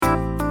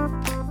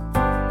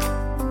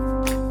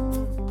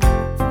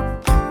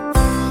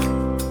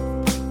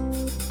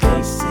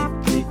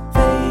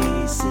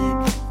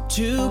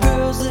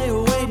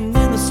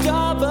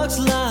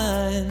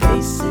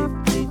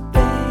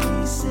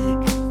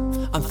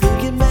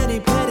speaking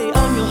mani-pedi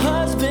on your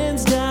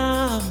husband's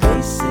dime.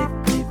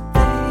 Basically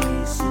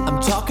basic.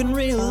 I'm talking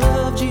real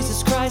love,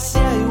 Jesus Christ,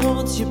 yeah, he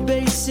wants your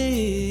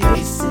basic.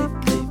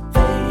 Basically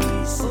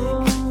basic.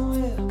 Oh,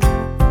 yeah.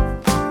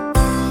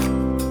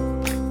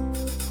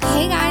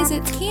 Hey guys,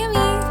 it's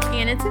Cami.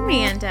 And it's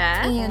Amanda.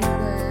 And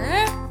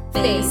we're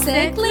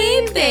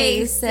Basically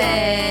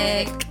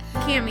Basic.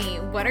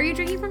 Cami, what are you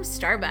drinking from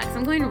Starbucks?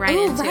 I'm going right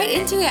into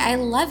it. I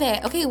love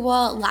it. Okay,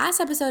 well, last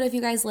episode, if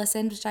you guys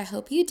listened, which I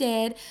hope you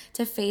did,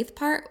 to Faith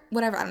Part,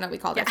 whatever, I don't know what we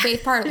called it.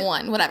 Faith Part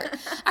 1, whatever.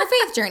 Our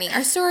faith journey,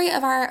 our story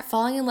of our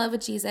falling in love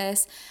with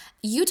Jesus.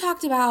 You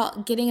talked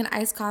about getting an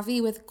iced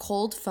coffee with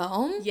cold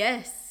foam.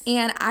 Yes.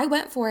 And I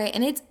went for it,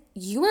 and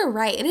you were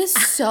right. It is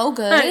so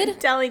good. I'm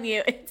telling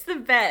you, it's the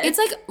best. It's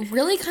like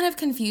really kind of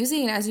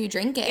confusing as you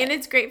drink it. And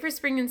it's great for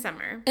spring and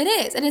summer. It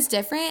is. And it's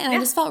different. And I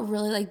just felt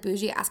really like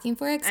bougie asking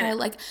for it. Because I feel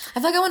like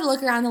I want to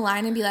look around the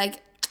line and be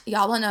like,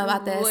 y'all won't know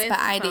about this, but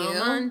I do.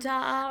 On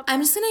top.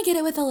 I'm just going to get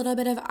it with a little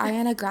bit of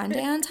Ariana Grande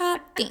on top.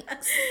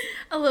 Thanks.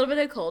 A little bit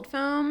of cold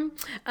foam.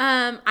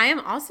 I am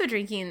also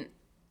drinking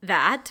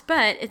that,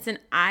 but it's an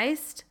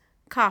iced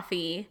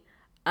coffee,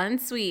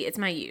 unsweet. It's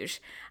my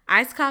usual.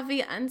 Iced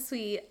coffee,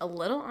 unsweet, a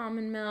little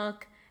almond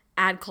milk,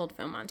 add cold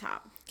foam on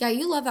top. Yeah,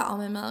 you love that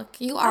almond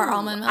milk. You are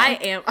almond milk. I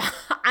am.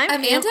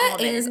 Amanda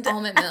is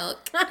almond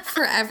milk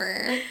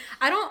forever.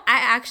 I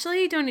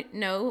actually don't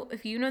know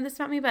if you know this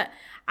about me, but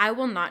I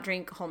will not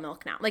drink whole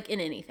milk now, like in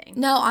anything.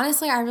 No,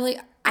 honestly, I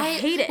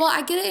hate it. Well,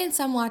 I get it in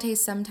some lattes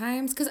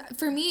sometimes because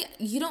for me,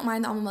 you don't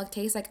mind the almond milk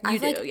taste. Like I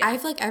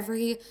feel like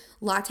every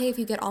latte, if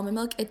you get almond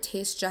milk, it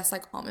tastes just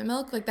like almond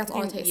milk. Like that's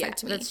all it tastes like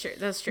to me.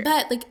 That's true.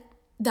 But like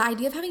the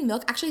idea of having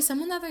milk, actually,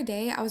 someone the other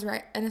day, I was in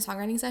a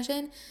songwriting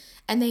session,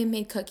 and they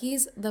made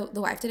cookies. The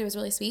wife did. It was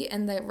really sweet.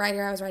 And the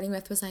writer I was writing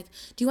with was like,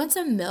 "Do you want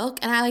some milk?"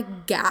 And I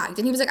like gagged.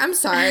 And he was like, "I'm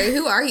sorry.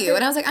 Who are you?"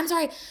 And I was like, "I'm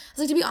sorry." I was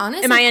like, to be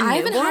honest, I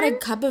haven't had a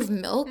cup of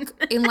milk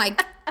in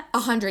like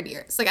 100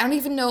 years. Like I don't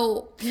even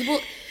know people.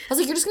 I was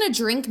like, "You're just gonna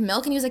drink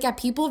milk?" And he was like, "Yeah,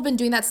 people have been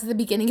doing that since the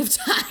beginning of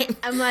time."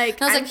 I'm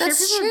like, and I was like,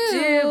 "That's sure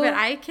true." do, but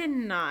I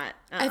cannot.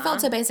 I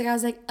felt so basic. I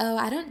was like, "Oh,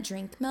 I don't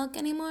drink milk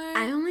anymore."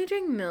 I only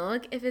drink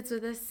milk if it's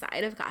with a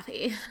side of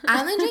coffee.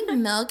 I only drink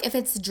milk if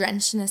it's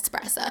drenched in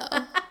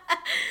espresso.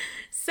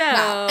 So,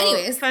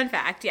 anyways, fun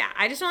fact, yeah,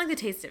 I just don't like the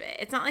taste of it.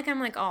 It's not like I'm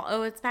like,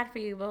 oh, it's bad for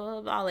you, blah,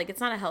 blah, blah. Like, it's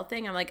not a health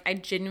thing. I'm like, I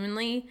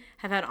genuinely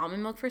have had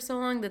almond milk for so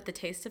long that the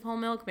taste of whole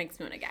milk makes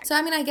me want to gag. So,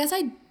 I mean, I guess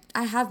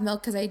I have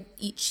milk because I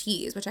eat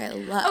cheese, which I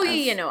love. Oh,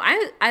 yeah, no,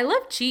 I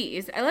love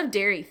cheese. I love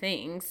dairy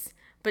things,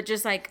 but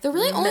just like the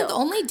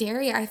only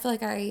dairy I feel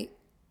like I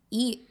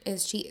eat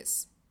is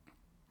cheese.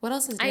 What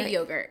else is dairy? I eat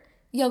yogurt.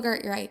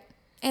 Yogurt, you're right.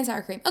 And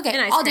sour cream. Okay,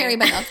 and all dairy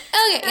but milk.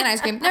 Okay, and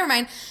ice cream. Never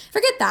mind.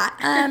 Forget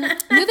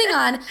that. Moving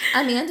on.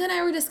 Amanda and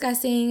I were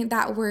discussing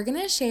that we're going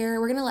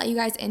to let you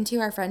guys into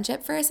our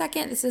friendship for a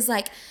second. This is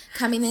like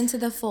coming into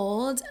the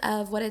fold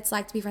of what it's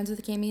like to be friends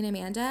with Cami and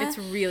Amanda. It's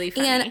really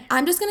funny. And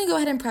I'm just going to go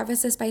ahead and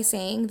preface this by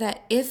saying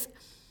that if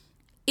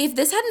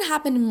this hadn't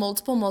happened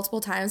multiple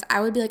times,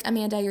 I would be like,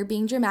 Amanda, you're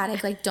being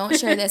dramatic. Like, don't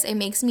share this. It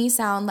makes me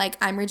sound like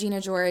I'm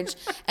Regina George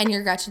and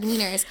you're Gretchen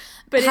Wieners.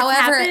 But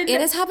however, it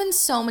has happened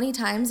so many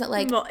times that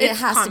like it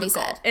has to be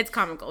said. It's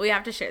comical. We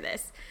have to share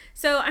this.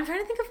 So I'm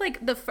trying to think of like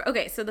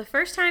so the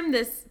first time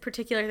this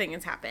particular thing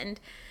has happened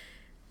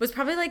was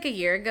probably like a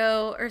year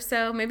ago or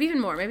so, maybe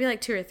even more, maybe like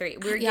 2 or 3.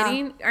 We were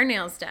getting our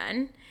nails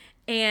done,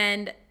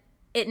 and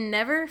it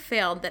never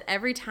failed that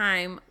every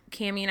time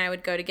Cami and I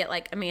would go to get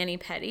like a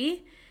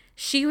mani-pedi,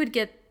 she would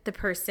get the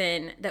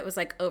person that was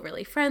like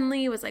overly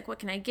friendly, was like, "What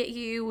can I get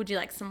you? Would you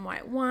like some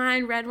white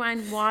wine, red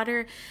wine,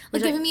 water?"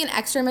 Like giving me an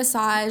extra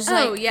massage.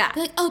 Oh, like, yeah.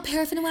 Like, "Oh,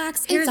 paraffin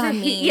wax, it's on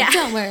me. Yeah.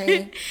 Don't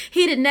worry."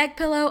 Heated neck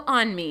pillow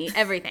on me,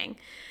 everything.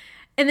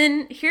 And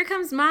then here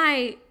comes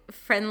my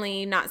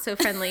friendly, not so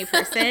friendly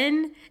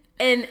person.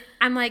 And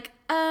I'm like,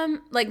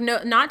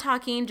 no, not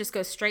talking, just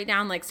go straight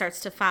down, like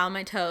starts to file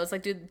my toes,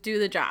 like do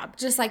the job.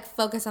 Just like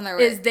focus on their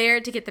work. Is there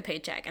to get the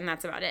paycheck, and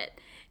that's about it.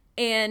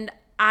 And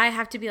I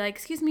have to be like,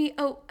 excuse me,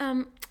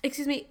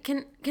 excuse me,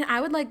 can I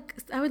would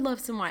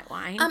love some white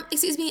wine.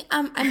 Excuse me,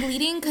 I'm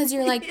bleeding because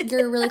you're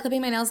really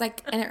clipping my nails,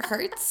 like, and it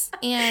hurts,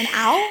 and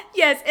ow.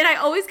 Yes, and I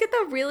always get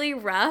the really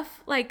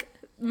rough, like,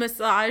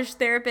 massage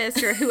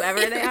therapist or whoever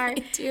they are.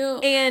 I do.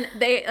 And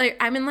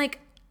I'm in like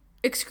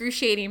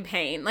excruciating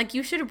pain. Like,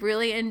 you should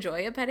really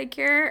enjoy a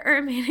pedicure or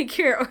a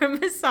manicure or a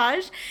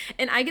massage.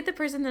 And I get the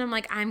person that I'm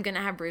like, I'm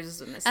gonna have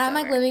bruises when this is I'm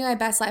over. like living my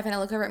best life, and I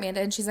look over at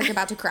Amanda and she's like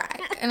about to cry,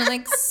 and I'm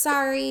like,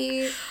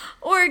 sorry.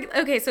 Or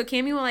okay, so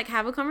Cami will like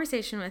have a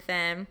conversation with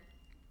them.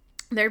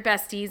 They're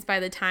besties by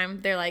the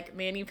time their like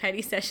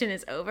mani-pedi session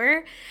is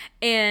over,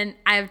 and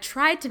I've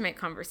tried to make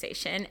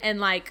conversation, and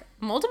like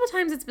multiple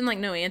times it's been like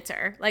no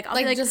answer. Like I'll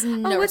be like, just "Oh,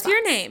 no what's your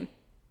response. name?"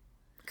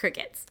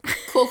 Crickets.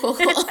 Cool.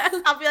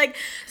 I'll be like,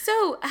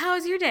 "So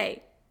how's your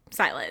day?"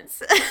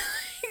 Silence.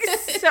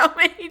 So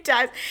many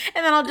times,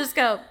 and then I'll just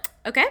go,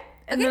 "Okay."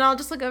 And then I'll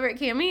just look over at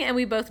Cami, and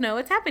we both know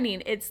what's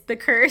happening. It's the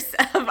curse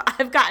of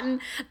I've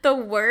gotten the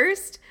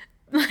worst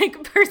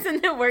like person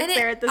that works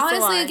there at the salon.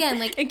 Honestly, again,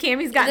 like, and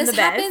Cami's gotten the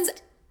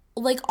best.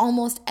 like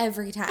almost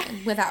every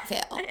time without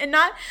fail. And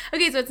not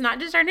okay, so it's not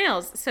just our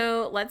nails.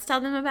 So let's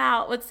tell them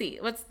about what's the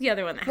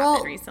other one that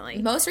happened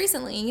recently? Most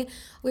recently,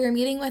 we were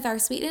meeting with our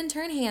sweet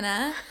intern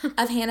Hannah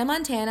of Hannah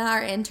Montana,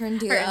 our intern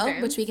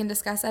duo, which we can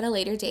discuss at a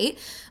later date.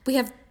 We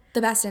have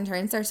the best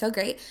interns, they're so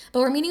great. But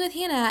we're meeting with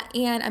Hannah,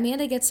 and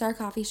Amanda gets to our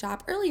coffee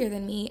shop earlier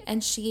than me,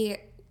 and she,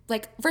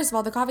 like, first of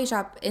all, the coffee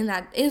shop it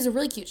was a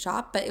really cute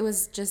shop, but it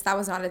was just, that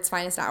was not its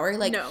finest hour.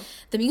 Like, no.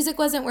 The music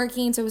wasn't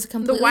working, so it was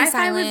completely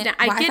silent. The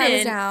Wi-Fi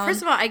was down.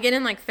 First of all, I get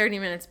in like 30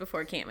 minutes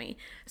before Cami.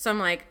 So I'm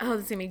like, oh,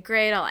 this is gonna be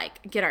great. I'll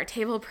like get our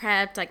table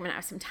prepped. Like, I'm gonna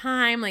have some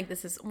time. Like,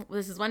 this is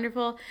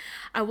wonderful.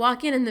 I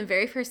walk in, and the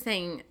very first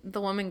thing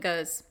the woman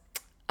goes,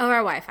 oh, our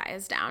Wi-Fi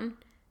is down.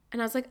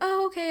 And I was like,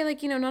 oh, okay,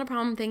 like, not a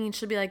problem. Thinking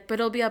she'll be like, but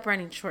it'll be up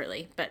running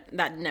shortly. But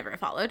that never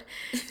followed.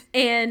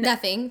 And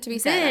nothing to be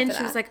said. Then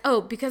she was like,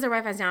 oh, because our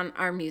Wi-Fi's down,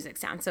 our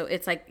music's down. So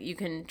it's like you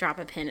can drop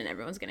a pin and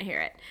everyone's going to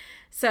hear it.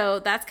 So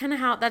that's kind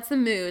of that's the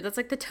mood. That's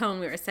like the tone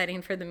we were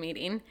setting for the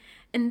meeting.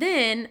 And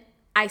then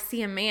I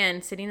see a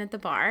man sitting at the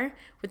bar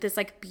with this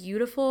like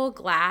beautiful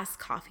glass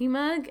coffee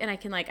mug. And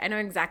I know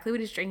exactly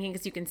what he's drinking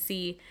because you can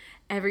see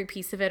every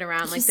piece of it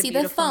around, like the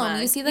beautiful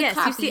mug. You see the foam, you see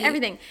the coffee. You see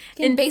everything.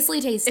 You can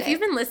basically taste it. If you've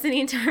been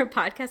listening to our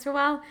podcast for a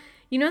while,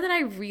 you know that I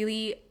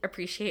really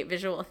appreciate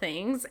visual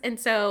things. And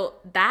so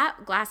that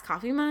glass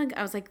coffee mug,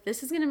 I was like,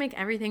 this is going to make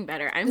everything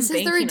better. This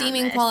is the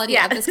redeeming quality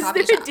of this coffee shop.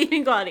 Yeah, this is the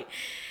redeeming quality.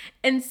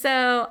 And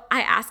so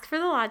I asked for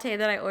the latte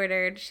that I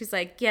ordered. She's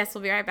like, yes,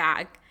 we'll be right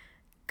back.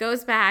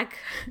 Goes back,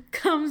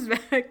 comes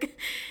back.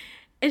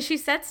 And she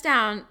sets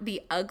down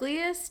the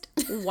ugliest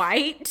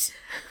white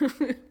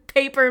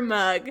paper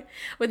mug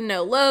with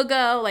no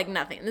logo, like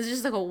nothing. This is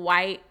just like a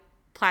white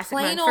plastic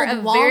mug for a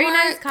Walmart very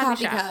nice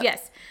coffee shop. Cup.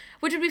 Yes.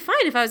 Which would be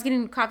fine if I was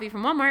getting coffee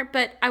from Walmart,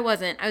 but I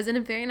wasn't. I was in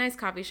a very nice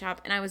coffee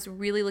shop, and I was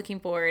really looking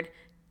forward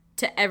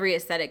to every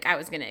aesthetic I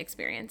was going to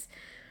experience.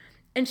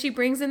 And she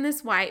brings in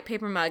this white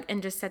paper mug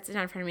and just sets it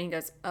down in front of me and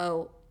goes,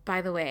 oh,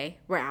 by the way,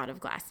 we're out of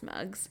glass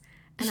mugs.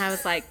 And I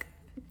was like,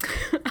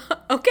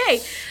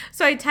 okay.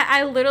 So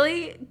I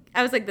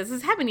was like, this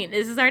is happening.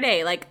 This is our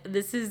day. Like,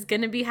 this is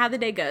going to be how the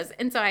day goes.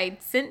 And so I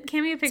sent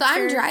Cami a picture. So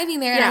I'm driving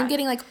there and I'm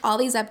getting like all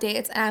these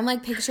updates, and I'm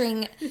like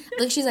picturing,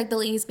 like, she's like, the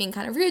lady's being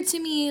kind of rude to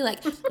me.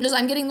 Like, just,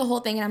 I'm getting the whole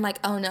thing, and I'm like,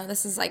 oh no,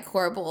 this is like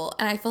horrible.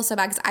 And I feel so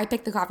bad because I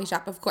picked the coffee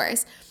shop, of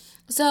course.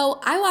 So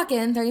I walk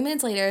in 30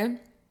 minutes later.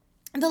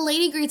 The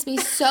lady greets me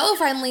so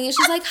friendly.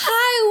 She's like,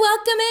 hi,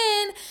 welcome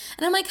in.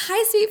 And I'm like,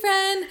 hi, sweet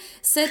friend.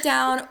 Sit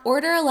down,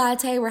 order a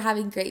latte. We're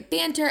having great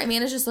banter.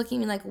 Amanda's just looking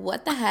at me like,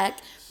 what the heck?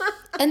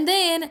 And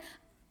then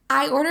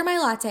I order my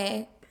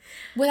latte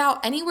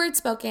without any word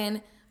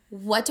spoken.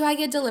 What do I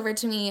get delivered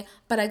to me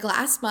but a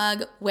glass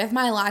mug with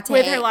my latte?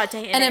 With her latte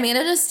in And it.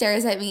 Amanda just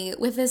stares at me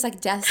with this like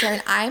death stare,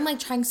 and I'm like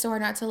trying so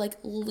hard not to like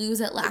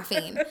lose it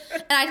laughing.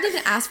 And I didn't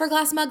even ask for a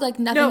glass mug, like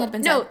nothing had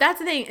been said. No, that's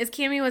the thing, is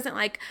Cami wasn't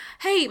like,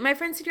 hey, my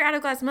friend said you're out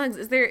of glass mugs.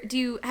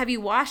 Have you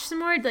washed some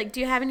more? Like,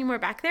 do you have any more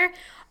back there?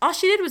 All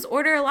she did was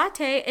order a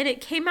latte, and it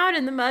came out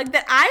in the mug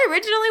that I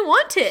originally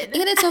wanted.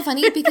 And it's so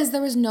funny because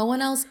there was no one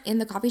else in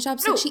the coffee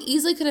shop, so she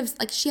easily could have,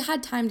 like, she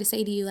had time to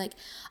say to you, like,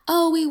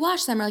 oh, we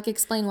washed them, or like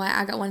explain why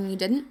I got one and you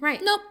didn't.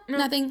 Right. Nope,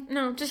 nothing.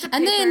 No, just a paper.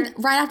 And then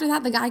right after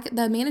that,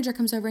 the manager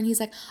comes over and he's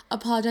like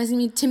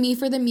apologizing to me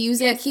for the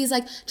music. Yes. He's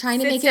like trying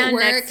to make it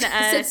work.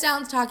 Sits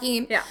down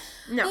talking. Yeah.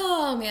 No.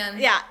 Oh man.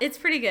 Yeah, it's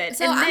pretty good.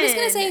 So I'm just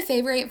gonna say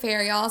favor ain't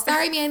fair, y'all.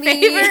 Sorry, Mandy.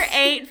 Favor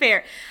ain't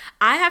fair.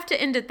 I have to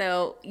end it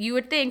though. You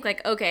would think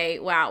like, okay,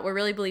 wow, we're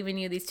really believing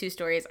you, these two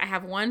stories. I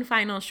have one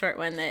final short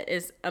one that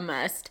is a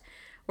must.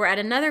 We're at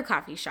another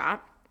coffee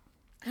shop.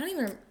 I don't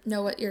even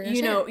know what you're gonna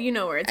say. You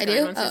know where it's I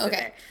going. do? Oh,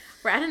 okay.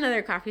 We're at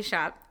another coffee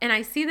shop, and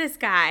I see this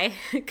guy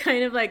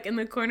kind of like in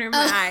the corner of my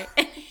eye.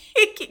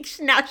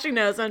 And now she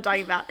knows what I'm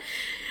talking about.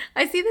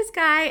 I see this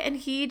guy, and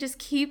he just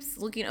keeps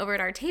looking over at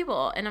our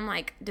table, and I'm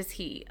like,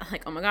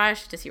 oh my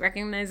gosh, does he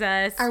recognize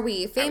us? Are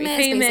we famous?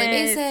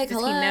 Basic? Does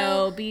Hello?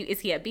 he know? Is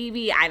he a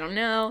BB? I don't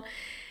know.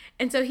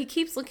 And so he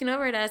keeps looking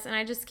over at us, and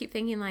I just keep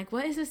thinking, like,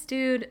 what is this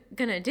dude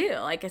gonna do?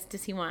 Like,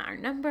 does he want our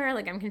number?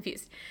 Like, I'm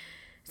confused.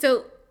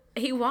 So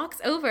he walks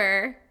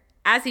over,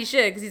 as he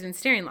should, because he's been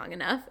staring long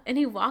enough, and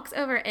he walks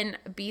over and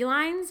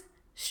beelines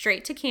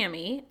straight to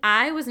Cami.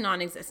 I was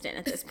non-existent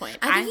at this point.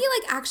 I think he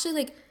like actually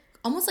like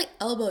almost like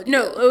elbowed you.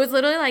 No, it was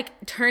literally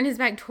like turn his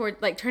back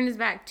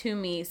to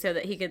me so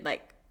that he could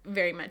like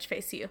very much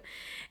face you.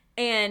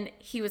 And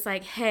he was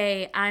like,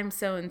 hey, I'm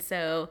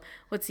so-and-so.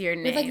 What's your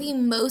name? With like the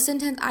most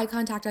intense eye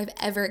contact I've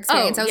ever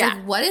experienced. I was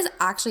like, what is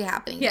actually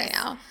happening right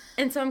now?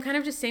 And so I'm kind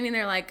of just standing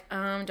there like, do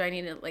I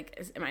need to,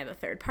 like, am I the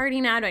third party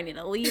now? Do I need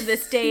to leave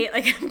this date?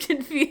 Like, I'm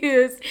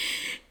confused.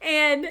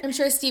 And I'm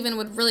sure Steven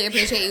would really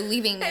appreciate you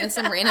leaving me with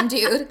some random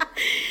dude. And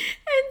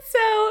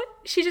so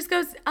she just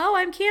goes, oh,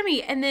 I'm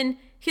Cami. And then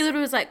he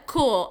literally was like,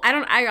 cool.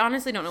 I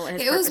honestly don't know what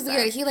his purpose was. It was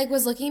weird. He like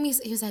was looking at me.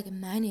 He was like,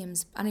 my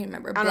name's, I don't even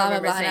remember, blah, blah,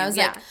 blah. And I was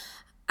like,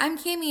 I'm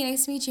Cami,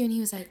 nice to meet you. And he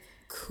was like,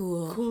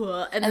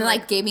 cool. And then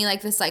like gave me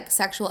like this like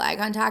sexual eye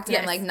contact, and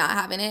I'm like not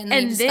having it. And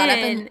then he just got up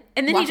and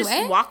then he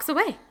just walks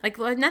away like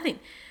nothing.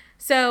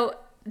 So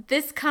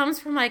this comes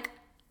from like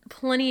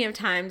plenty of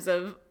times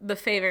of the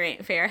Favor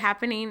Ain't Fair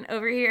happening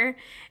over here.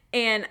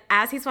 And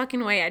as he's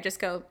walking away, I just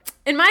go,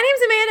 and my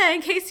name's Amanda,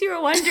 in case you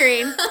were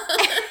wondering. And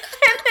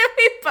then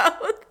we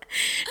both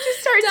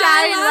just start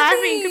dying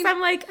laughing because I'm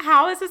like,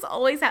 how is this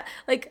always happening?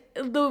 Like,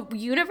 the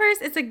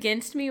universe is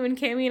against me when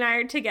Cami and I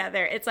are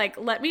together. It's like,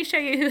 let me show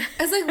you who.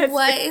 I was like,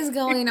 what is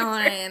going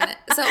on?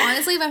 So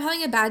honestly, if I'm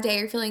having a bad day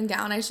or feeling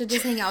down, I should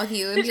just hang out with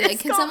you and be like,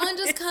 can someone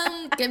just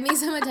come give me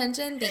some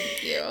attention?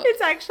 Thank you.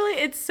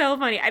 It's so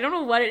funny. I don't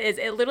know what it is.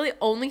 It literally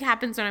only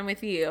happens when I'm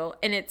with you,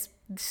 and it's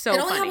so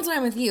funny. It only happens when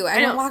I'm with you. I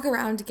don't walk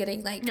around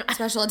getting like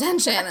special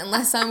attention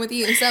unless I'm with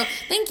you. So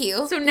thank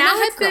you. So now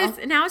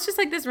it's just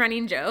like this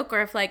running joke,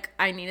 or if like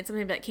I needed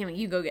something, to be like, Cami,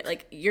 you go get,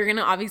 like, you're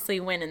gonna obviously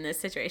win in this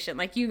situation.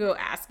 Like, you go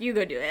ask, you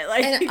go do it.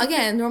 Like, and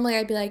again, normally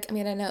I'd be like, I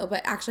mean, I know,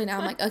 but actually now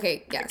I'm like,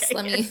 okay, yes, okay,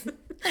 let me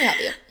help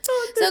you.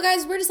 So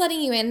guys, we're just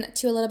letting you in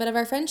to a little bit of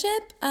our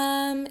friendship.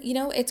 You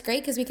know, it's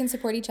great because we can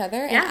support each other,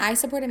 and I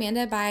support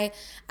Amanda by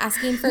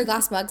asking for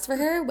glass mugs for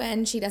her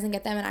when she doesn't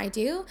get them, and I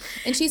do,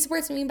 and she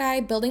supports me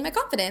by building my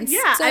confidence.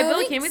 Yeah, so I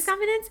build Cami's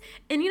confidence,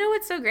 and you know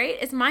what's so great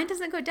is mine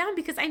doesn't go down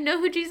because I know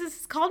who Jesus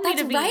has called me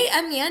to be. That's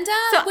right, Amanda.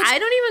 So I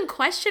don't even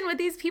question what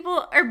these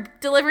people are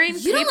delivering.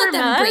 You don't let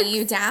them bring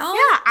you down.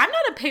 Yeah, I'm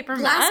not a paper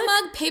glass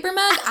mug, paper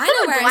mug. I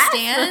know where I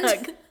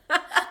stand.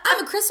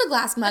 I'm a crystal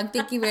glass mug,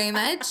 thank you very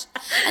much.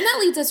 And that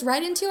leads us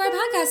right into our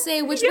podcast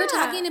today, which we're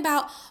talking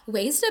about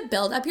ways to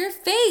build up your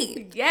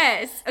faith.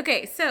 Yes.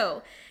 Okay,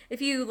 so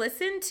if you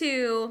listened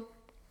to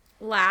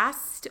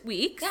last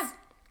week's,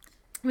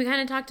 we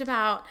kind of talked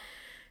about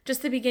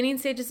just the beginning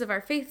stages of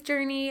our faith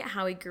journey,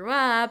 how we grew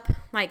up,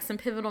 like some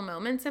pivotal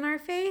moments in our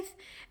faith.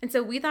 And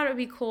so we thought it would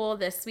be cool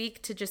this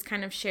week to just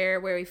kind of share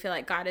where we feel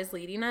like God is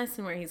leading us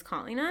and where he's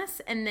calling us.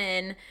 And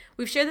then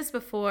we've shared this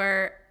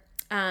before,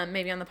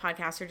 maybe on the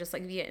podcast or just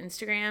like via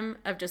Instagram,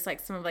 of just like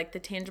some of like the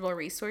tangible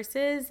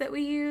resources that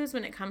we use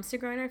when it comes to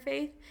growing our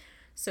faith.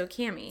 So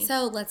Cami.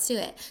 So let's do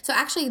it. So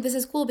actually this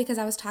is cool because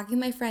I was talking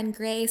to my friend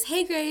Grace.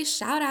 Hey Grace,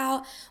 shout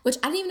out, which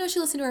I didn't even know she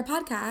listened to our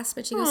podcast,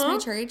 but she goes to my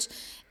church,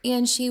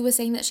 and she was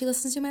saying that she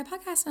listens to my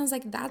podcast, and I was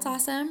like, that's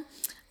awesome.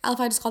 I love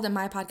how I just called it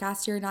my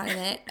podcast. You're not in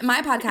it.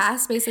 My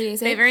podcast, basically.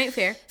 Favor Ain't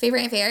Fair. Favor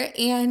Ain't Fair.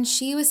 And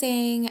she was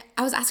saying,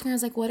 I was asking her, I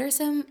was like, what are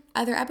some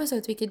other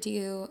episodes we could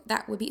do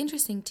that would be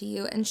interesting to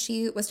you? And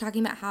she was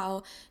talking about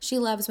how she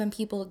loves when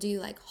people do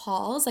like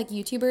hauls, like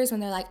YouTubers,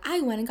 when they're like,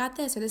 I went and got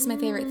this, or this is my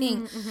favorite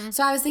thing. Mm-hmm.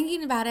 So I was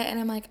thinking about it, and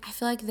I'm like, I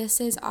feel like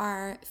this is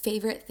our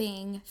favorite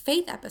thing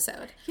faith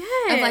episode.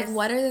 Yes. Of like,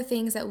 what are the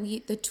things that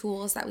the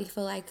tools that we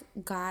feel like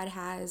God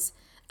has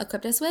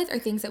equipped us with, or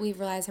things that we've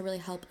realized have really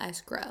helped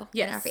us grow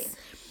in our faith.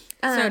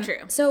 So true.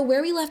 So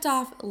where we left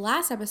off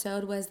last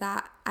episode was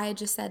that I had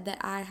just said that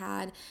I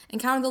had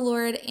encountered the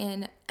Lord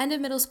in end of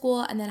middle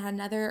school, and then had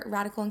another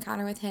radical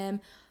encounter with him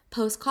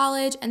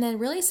post-college. And then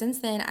really since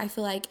then, I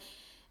feel like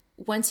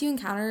once you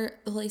encounter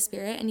the Holy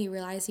Spirit and you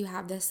realize you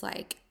have this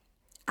like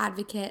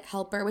advocate,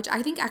 helper, which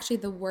I think actually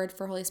the word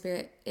for Holy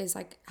Spirit is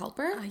like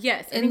helper.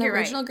 Yes, I in think the you're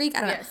original right. Greek.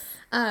 I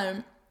don't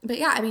know. But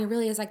yeah, I mean, it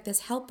really is like this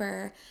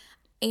helper.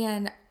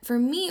 And for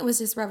me, it was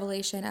this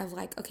revelation of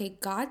like, okay,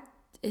 God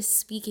is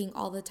speaking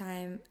all the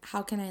time.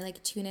 How can I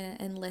like tune in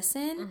and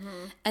listen,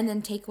 and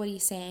then take what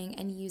he's saying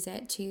and use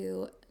it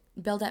to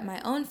build up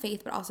my own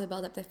faith, but also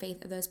build up the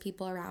faith of those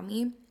people around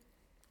me.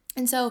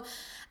 And so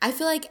I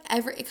feel like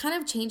it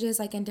kind of changes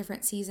like in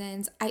different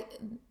seasons. I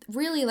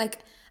really like,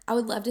 I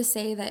would love to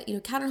say that, you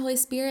know, Counter Holy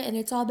Spirit, and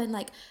it's all been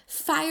like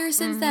fire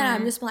since then.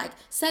 I'm just like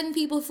setting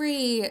people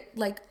free,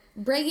 like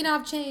breaking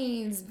off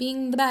chains,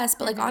 being the best.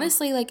 But like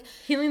honestly, like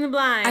healing the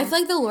blind. I feel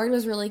like the Lord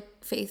was really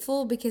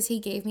faithful because he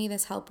gave me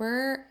this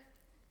helper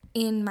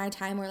in my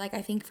time where like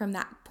I think from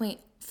that point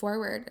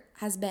forward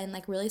has been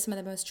like really some of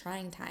the most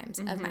trying times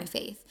of my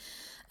faith.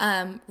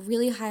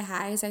 Really high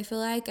highs, I feel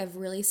like, of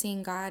really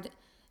seeing God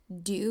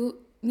do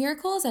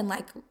miracles and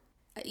like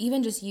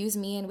even just use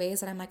me in ways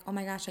that I'm like, oh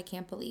my gosh, I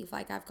can't believe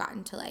like I've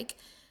gotten to like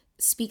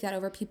speak that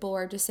over people,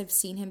 or just have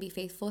seen him be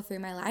faithful through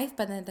my life.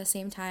 But then at the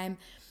same time,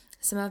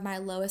 some of my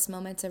lowest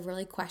moments of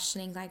really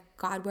questioning like,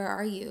 God, where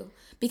are you?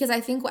 Because I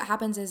think what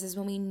happens is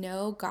when we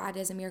know God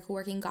is a miracle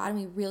working God and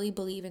we really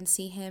believe and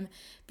see him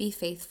be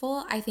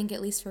faithful, I think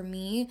at least for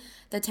me,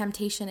 the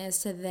temptation is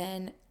to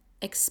then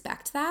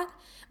expect that,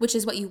 which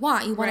is what you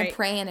want. You want to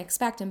pray and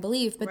expect and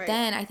believe. But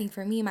then I think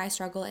for me, my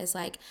struggle is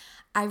like,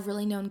 I've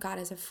really known God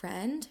as a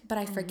friend, but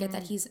I forget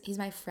that he's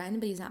my friend,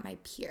 but he's not my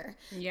peer.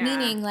 Yeah.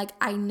 Meaning like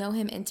I know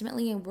him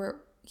intimately and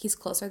he's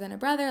closer than a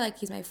brother. Like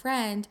he's my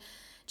friend.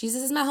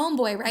 Jesus is my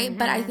homeboy, right?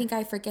 But I think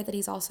I forget that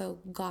he's also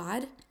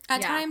God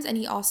at times. And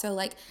he also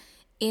like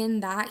in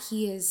that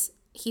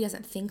he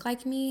doesn't think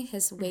like me.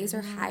 His ways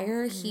are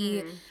higher.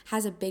 He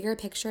has a bigger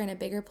picture and a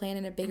bigger plan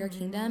and a bigger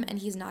kingdom. And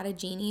he's not a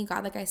genie.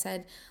 God, like I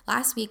said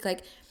last week,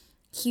 like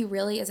he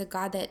really is a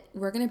God that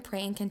we're going to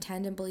pray and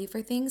contend and believe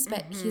for things,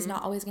 but he's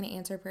not always going to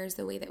answer prayers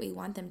the way that we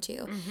want them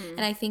to.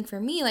 And I think for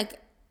me, like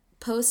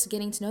post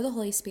getting to know the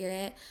Holy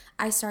Spirit,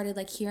 I started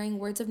like hearing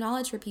words of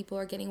knowledge for people,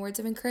 or getting words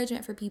of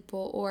encouragement for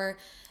people, or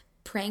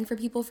praying for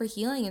people for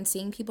healing and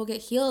seeing people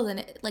get healed. And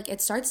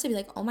it starts to be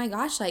like, oh my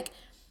gosh, like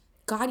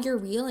God, you're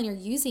real and you're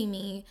using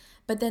me.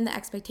 But then the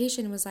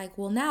expectation was like,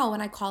 well, now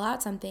when I call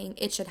out something,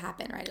 it should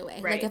happen right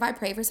away. Right. Like if I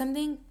pray for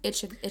something, it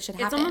should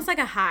happen. It's almost like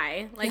a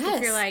high. Like Yes.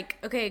 if you're like,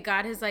 okay,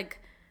 God has like,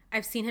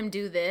 I've seen him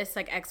do this,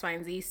 like X, Y,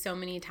 and Z so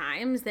many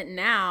times that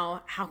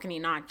now how can he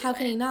not do it? How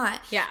can he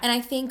not? Yeah. And I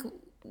think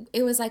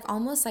it was like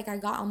almost like I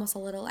got almost a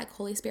little like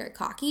Holy Spirit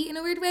cocky in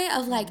a weird way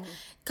of like,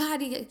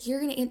 God, you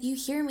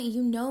hear me,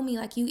 you know me,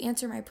 like you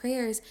answer my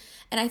prayers.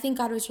 And I think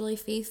God was really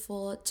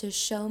faithful to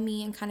show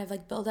me and kind of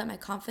like build up my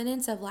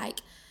confidence of like,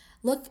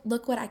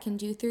 look what I can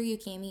do through you,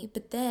 Cami.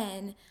 But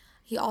then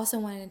he also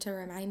wanted to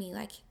remind me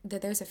like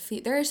that there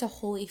is a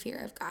holy fear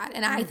of God.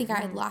 And I think I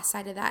had lost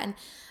sight of that. And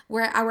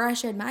where I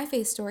shared my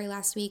faith story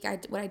last week,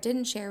 what I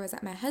didn't share was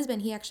that my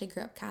husband, he actually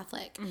grew up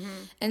Catholic.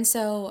 And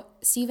so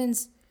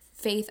Stephen's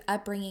faith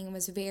upbringing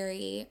was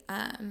very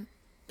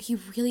he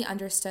really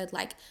understood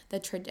like the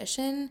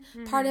tradition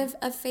part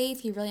of faith.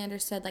 He really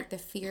understood like the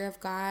fear of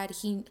God.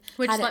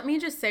 Let me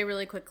just say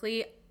really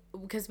quickly,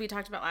 because we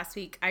talked about last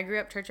week, I grew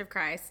up Church of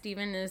Christ.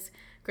 Stephen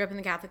grew up in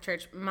the Catholic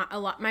Church.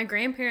 My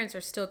grandparents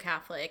are still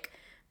Catholic.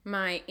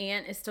 My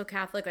aunt is still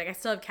Catholic. Like I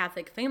still have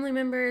Catholic family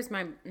members.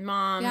 My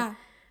mom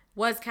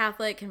was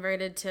Catholic,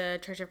 converted to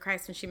Church of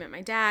Christ when she met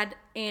my dad.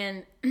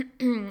 And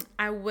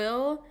I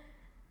will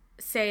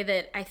say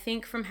that I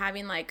think from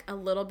having like a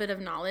little bit of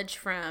knowledge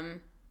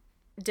from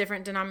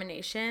different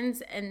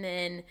denominations, and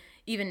then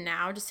even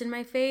now just in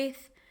my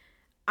faith,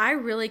 I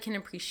really can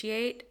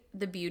appreciate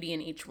the beauty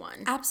in each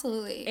one.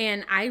 Absolutely.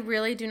 And I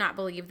really do not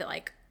believe that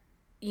like,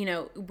 you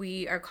know,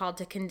 we are called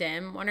to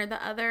condemn one or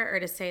the other, or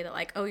to say that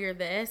like, oh, you're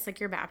this, like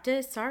you're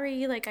Baptist,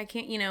 sorry, like I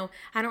can't, you know,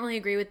 I don't really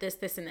agree with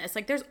this and this.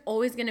 Like there's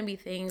always going to be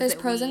things there's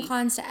pros and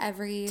cons to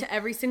every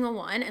single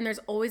one, and there's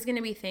always going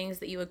to be things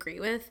that you agree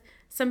with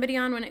somebody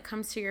on when it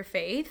comes to your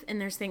faith, and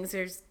there's things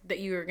that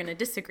you are going to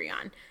disagree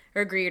on,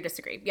 or agree or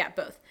disagree. Yeah,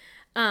 both.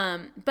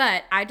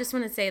 But I just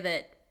want to say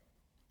that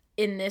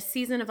in this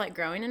season of like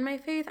growing in my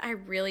faith, I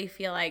really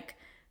feel like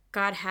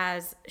God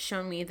has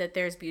shown me that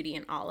there's beauty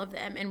in all of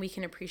them, and we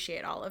can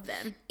appreciate all of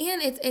them.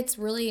 And it's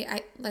really,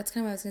 that's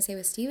kind of what I was going to say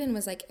with Stephen,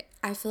 was like,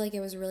 I feel like it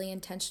was really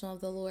intentional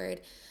of the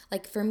Lord.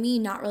 Like for me,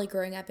 not really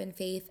growing up in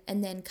faith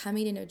and then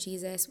coming to know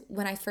Jesus,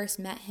 when I first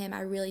met him, I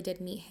really did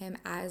meet him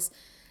as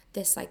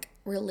this like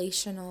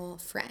relational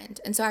friend.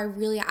 And so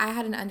I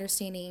had an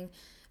understanding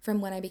from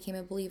when I became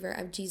a believer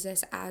of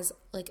Jesus as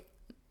like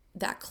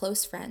that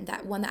close friend,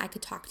 that one that I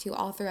could talk to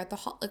all throughout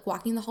like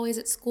walking the hallways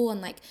at school,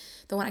 and like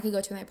the one I could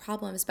go to with my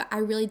problems. But I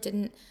really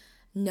didn't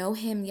know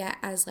him yet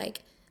as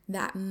like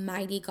that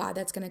mighty God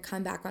that's going to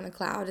come back on a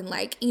cloud, and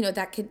like, you know,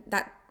 that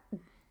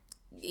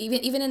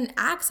even in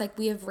Acts, like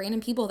we have random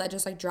people that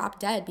just like drop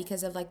dead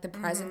because of like the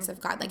presence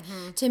of God. Like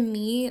to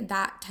me,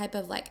 that type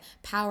of like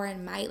power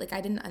and might, like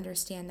I didn't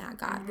understand that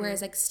God.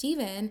 Whereas like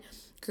Stephen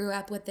grew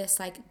up with this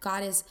like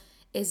God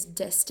is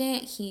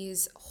distant,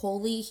 he's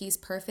holy, he's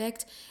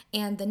perfect.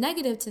 And the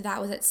negative to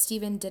that was that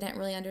Stephen didn't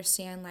really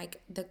understand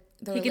like the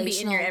he could be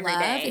in your love.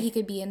 everyday. He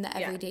could be in the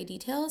everyday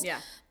details. Yeah.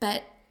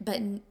 But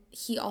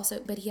he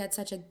had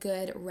such a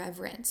good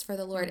reverence for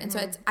the Lord. And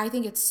so I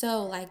think it's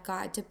so like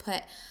God to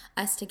put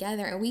us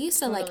together. And we used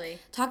to like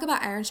talk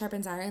about iron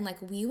sharpens iron. Like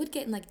we would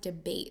get in like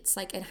debates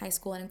like in high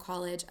school and in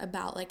college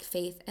about like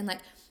faith, and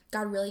like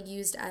God really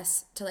used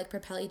us to like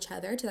propel each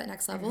other to that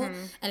next level.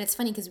 And it's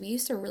funny because we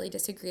used to really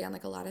disagree on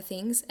like a lot of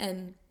things,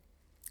 and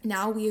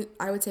now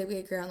I would say we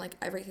agree on like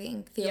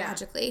everything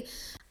theologically.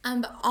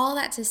 But all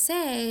that to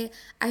say,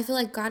 I feel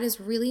like God is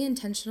really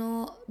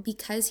intentional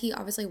because he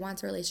obviously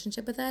wants a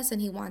relationship with us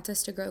and he wants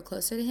us to grow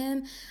closer to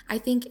him. I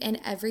think in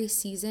every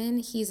season,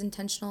 he's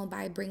intentional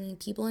by bringing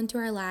people into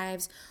our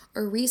lives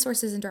or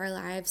resources into our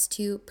lives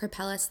to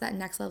propel us to that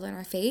next level in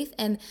our faith.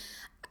 And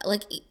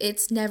like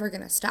it's never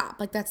gonna stop.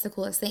 Like that's the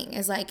coolest thing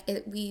is like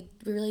we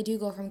really do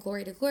go from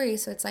glory to glory.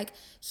 So it's like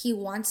he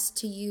wants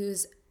to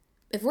use,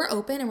 if we're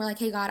open and we're like,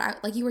 hey God,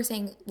 like you were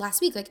saying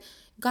last week, like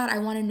God, I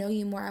want to know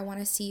you more. I want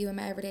to see you in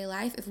my everyday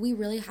life. If we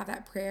really have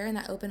that prayer and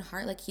that open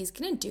heart, like he's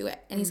going to do it,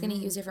 and he's going to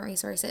use different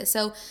resources.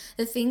 So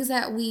the things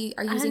that we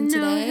are using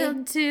today. I know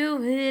he'll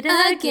do it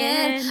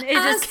again. It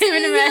just came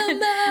into my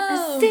head.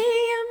 I see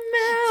you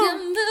move.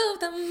 You move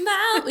the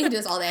mountain. We can do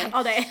this all day.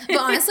 All day. But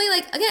honestly,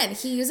 like, again,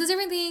 he uses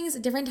different things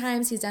at different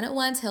times. He's done it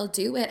once. He'll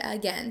do it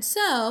again.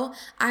 So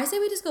I say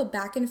we just go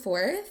back and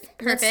forth.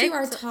 Perfect. Let's do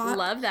our top.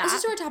 Love that. Let's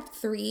just do our top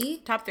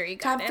three. Top three.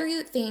 Top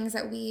three things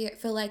that we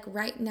feel like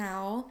right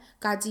now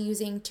God's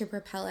using to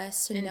propel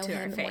us to know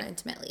him more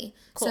intimately.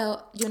 Cool.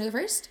 So do you want to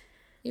go first?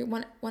 You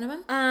want one of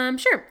them?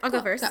 Sure. I'll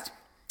go first. Go.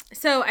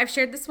 So I've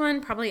shared this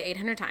one probably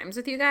 800 times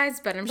with you guys,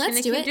 but I'm just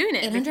going to keep doing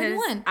it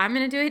 801. I'm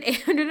going to do it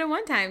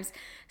 801 times.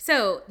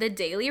 So The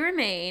Daily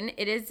Remain,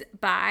 it is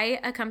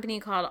by a company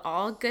called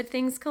All Good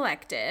Things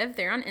Collective.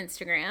 They're on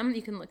Instagram.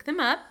 You can look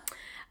them up.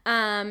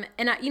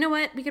 You know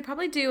what? We could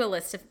probably do a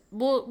list of,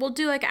 we'll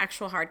do like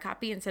actual hard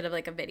copy instead of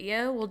like a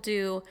video.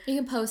 You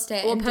can post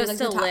it. We'll and post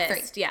do like a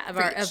list. Three,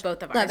 of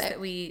both of ours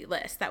that we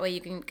list. That way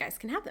you guys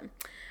can have them.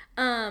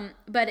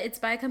 But it's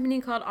by a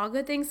company called All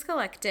Good Things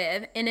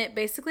Collective, and it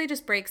basically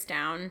just breaks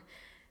down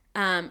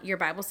your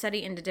Bible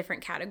study into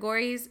different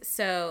categories.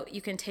 So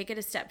you can take it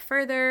a step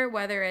further,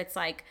 whether it's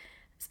like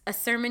a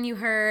sermon you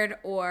heard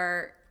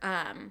or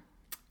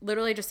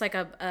literally just like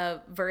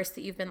a verse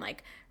that you've been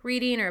like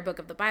reading or a book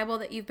of the Bible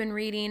that you've been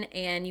reading,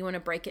 and you want to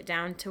break it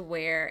down to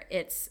where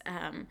it's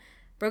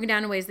broken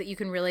down in ways that you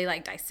can really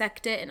like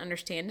dissect it and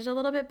understand it a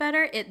little bit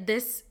better.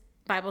 This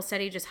Bible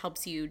study just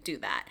helps you do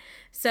that.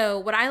 So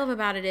what I love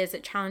about it is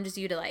it challenges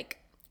you to like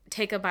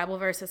take a Bible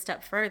verse a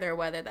step further,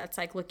 whether that's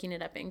like looking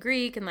it up in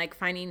Greek and like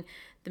finding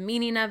the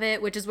meaning of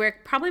it, which is where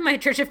probably my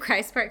Church of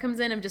Christ part comes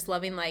in. I'm just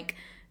loving like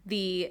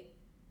the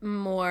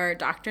more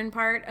doctrine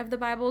part of the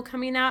Bible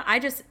coming out. I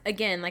just,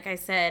 again, like I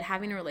said,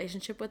 having a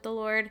relationship with the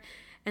Lord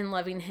and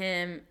loving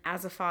him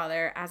as a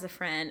father, as a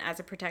friend, as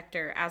a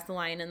protector, as the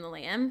lion and the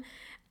lamb,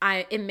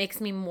 it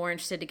makes me more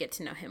interested to get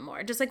to know him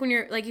more. Just like when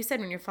you're, like you said,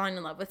 when you're falling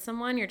in love with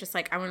someone, you're just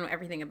like, I want to know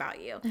everything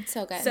about you. It's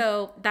so good.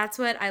 So that's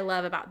what I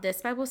love about this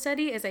Bible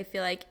study is I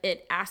feel like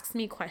it asks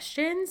me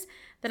questions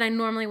that I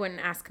normally wouldn't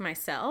ask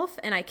myself,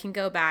 and I can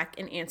go back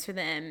and answer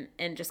them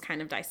and just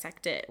kind of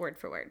dissect it word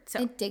for word. So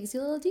it digs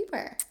you a little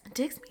deeper. It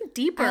digs me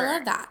deeper. I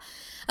love that.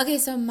 Okay,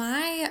 so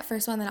my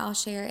first one that I'll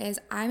share is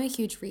I'm a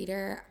huge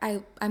reader.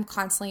 I'm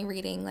constantly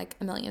reading like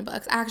a million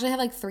books. I actually have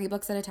like 3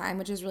 books at a time,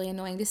 which is really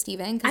annoying to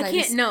Steven. I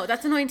can't. No,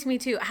 that's annoying to me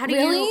too. How do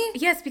you?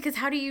 Yes, because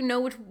how do you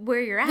know where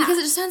you're at? Because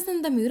it just depends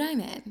on the mood I'm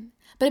in.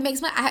 But it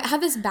makes I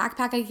have this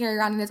backpack I carry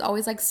around and it's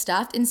always like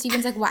stuffed. And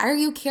Steven's like, why are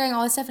you carrying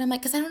all this stuff? And I'm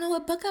like, because I don't know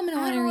what book I'm going to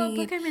want to read.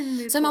 What book I'm in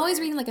the mood So I'm always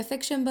reading like a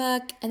fiction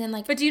book and then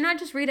like. But do you not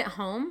just read at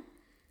home?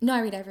 No, I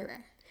read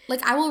everywhere.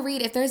 Like I will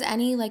read if there's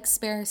any like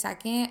spare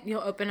second.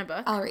 You'll open a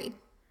book? I'll read.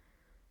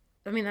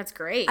 I mean, that's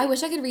great. I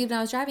wish I could read when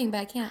I was driving, but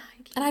I can't.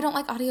 And I don't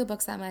like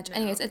audiobooks that much. No.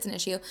 Anyways, it's an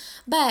issue.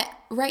 But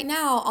right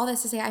now, all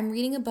this to say, I'm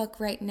reading a book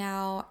right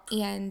now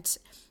and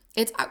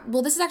it's,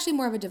 well, this is actually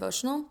more of a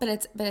devotional, but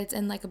it's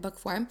in like a book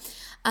form.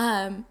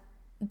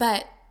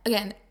 But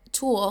again,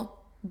 Tool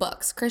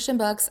books, Christian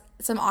books,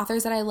 some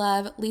authors that I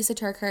love. Lisa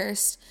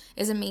TerKeurst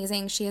is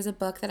amazing. She has a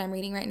book that I'm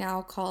reading right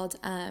now called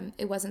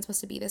It Wasn't Supposed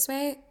to Be This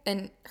Way.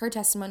 And her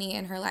testimony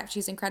in her life,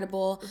 she's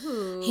incredible.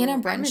 Ooh, Hannah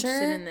I'm Brencher,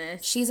 interested in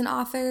this. She's an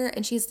author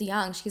and she's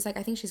young. She's like,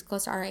 I think she's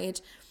close to our age.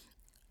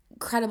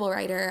 Incredible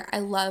writer. I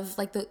love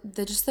like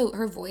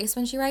her voice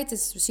when she writes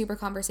is super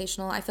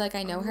conversational. I feel like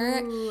I know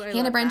her.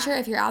 Hannah Brencher,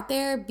 if you're out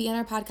there, be on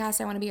our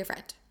podcast. I want to be your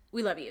friend.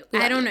 We love you.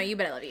 I don't know you,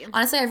 but I love you.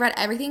 Honestly, I've read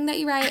everything that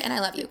you write, and I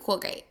love you. Cool,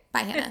 great.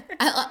 Bye, Hannah.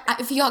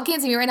 If y'all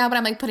can't see me right now, but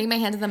I'm like putting my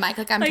hand to the mic,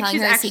 like I'm telling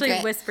her a secret. She's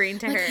actually whispering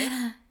to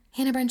her.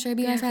 Hannah Brencher,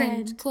 be my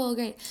friend. Cool,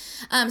 great.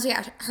 So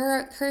yeah,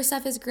 her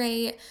stuff is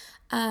great.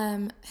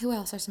 Who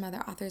else are some other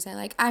authors I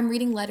like? I'm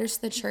reading Letters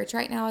to the Church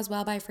right now as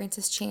well by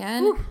Francis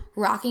Chan. Ooh,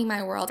 rocking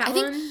my world. I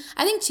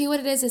think too what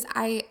it is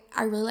I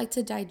really like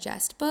to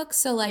digest books,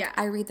 so like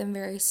I read them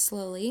very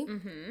slowly.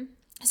 Mm-hmm.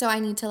 So I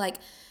need to like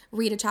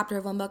read a chapter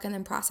of one book and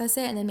then process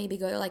it and then maybe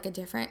go to like a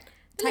different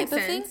type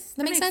of thing.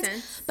 That makes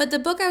sense? But the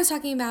book I was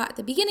talking about at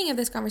the beginning of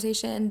this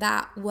conversation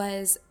that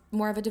was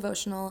more of a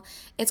devotional,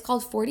 it's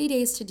called 40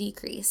 Days to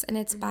Decrease, and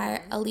it's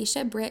by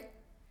Alicia Britt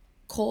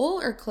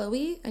Cole or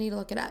Chloe. I need to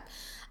look it up.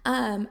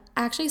 I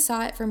actually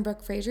saw it from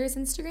Brooke Fraser's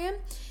Instagram,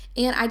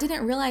 and I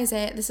didn't realize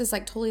it. This is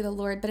like totally the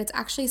Lord, but it's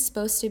actually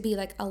supposed to be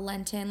like a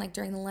Lenten, like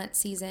during the Lent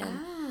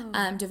season,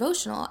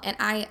 devotional. And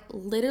I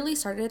literally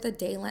started it the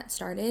day Lent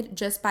started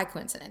just by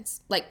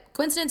coincidence. Like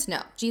coincidence?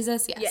 No.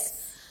 Jesus?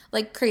 Yes.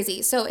 Like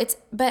crazy. So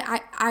but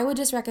I would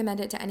just recommend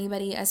it to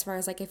anybody as far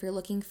as like if you're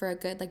looking for a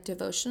good like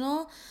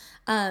devotional.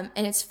 And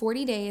it's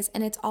 40 days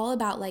and it's all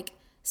about like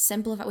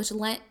simplify, which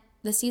Lent,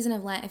 the season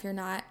of Lent, if you're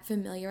not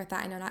familiar with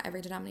that, I know not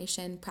every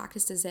denomination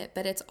practices it,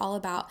 but it's all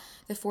about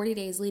the 40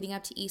 days leading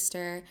up to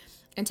Easter.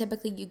 And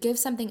typically you give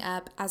something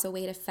up as a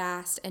way to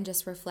fast and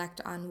just reflect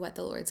on what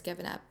the Lord's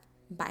given up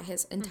by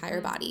his entire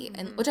body.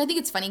 And which I think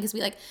it's funny because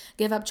we like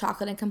give up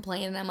chocolate and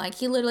complain, and I'm like,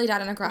 he literally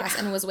died on a cross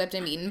and was whipped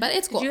and beaten, but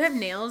it's cool. Did you have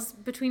nails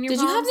between your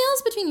palms? Did you have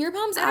nails between your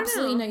palms?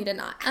 Absolutely no, you did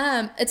not.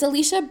 It's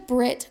Alicia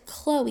Britt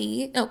Cole.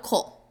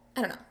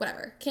 I don't know,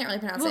 whatever. Can't really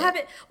pronounce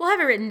it. We'll have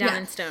it written down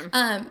in stone.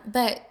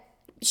 But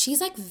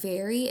she's like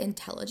very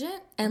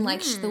intelligent, and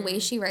like the way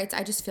she writes,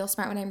 I just feel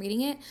smart when I'm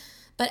reading it.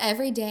 But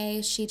every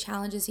day she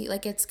challenges you.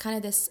 Like it's kind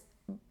of this,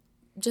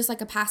 just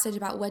like a passage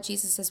about what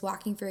Jesus is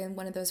walking through in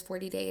one of those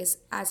 40 days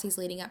as he's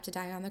leading up to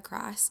dying on the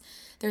cross.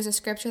 There's a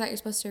scripture that you're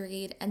supposed to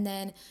read, and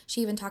then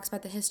she even talks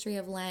about the history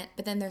of Lent,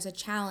 but then there's a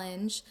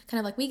challenge, kind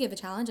of like we give a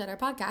challenge at our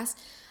podcast,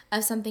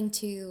 of something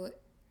to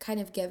kind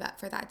of give up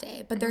for that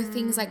day. But there are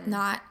things like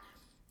not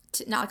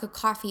like a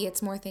coffee,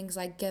 it's more things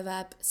like give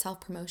up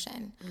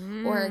self-promotion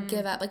or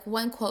give up, like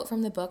one quote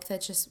from the book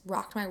that just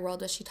rocked my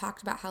world was she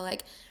talked about how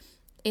like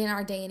in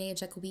our day and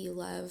age, like we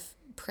love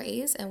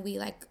praise and we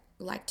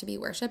like to be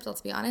worshipped,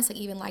 let's be honest, like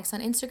even likes on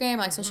Instagram or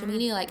like social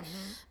media, like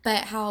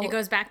but how it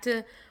goes back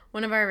to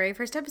one of our very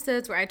first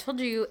episodes where I told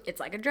you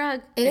it's like a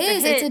drug.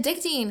 It's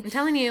addicting. I'm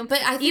telling you.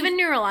 But I think, even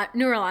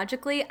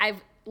neurologically,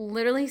 I've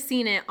literally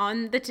seen it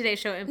on the Today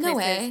Show in places. No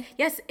way.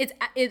 Yes,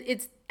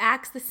 it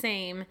acts the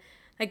same.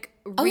 Like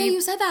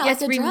you said that.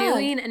 Yes, like a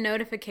renewing drug. a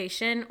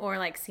notification or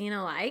like seeing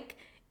a like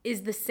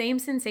is the same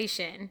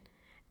sensation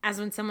as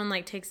when someone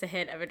like takes a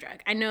hit of a drug.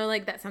 I know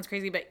like that sounds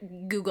crazy,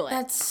 but Google it.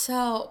 That's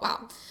so,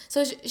 wow.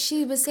 So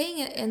she was saying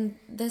it in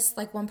this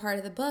like one part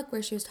of the book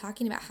where she was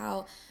talking about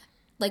how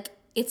like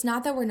it's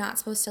not that we're not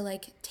supposed to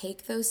like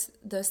take those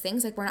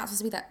things, like we're not supposed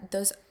to be that,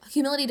 those,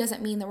 humility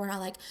doesn't mean that we're not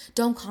like,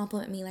 don't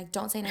compliment me, like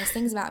don't say nice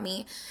things about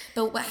me.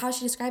 But how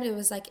she described it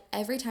was like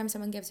every time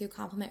someone gives you a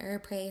compliment or a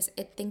praise,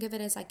 think of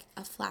it as like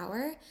a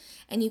flower,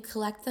 and you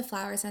collect the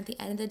flowers, and at the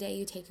end of the day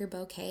you take your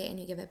bouquet and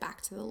you give it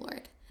back to the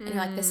Lord. And you're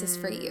like, this is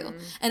for you.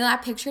 And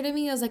that picture to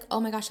me, I was like,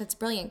 oh my gosh, that's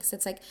brilliant. Because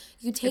it's like,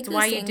 you take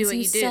those things,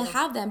 you still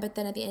have them, but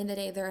then at the end of the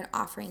day, they're an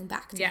offering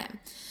back to him.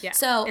 Yeah.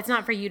 So it's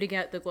not for you to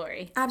get the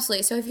glory.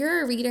 Absolutely. So if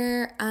you're a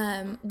reader,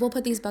 we'll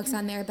put these books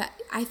on there. But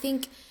I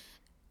think,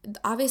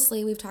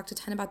 obviously, we've talked a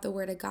ton about the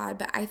Word of God,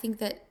 but I think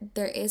that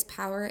there is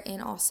power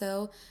in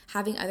also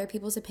having other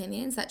people's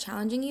opinions that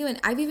challenging you. And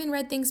I've even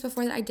read things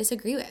before that I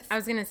disagree with. I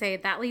was going to say,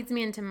 that leads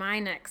me into my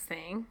next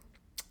thing.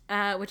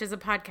 Which is a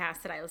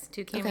podcast that I listen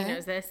to. Cami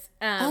knows this.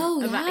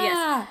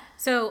 Yes.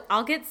 So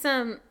I'll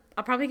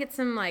probably get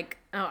some like,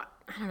 I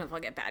don't know if I'll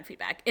get bad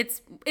feedback.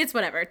 It's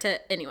whatever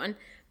to anyone.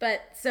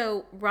 But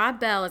so Rob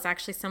Bell is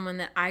actually someone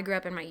that I grew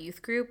up in my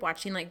youth group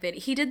watching like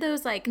he did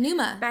those like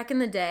Numa back in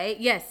the day.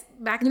 Yes.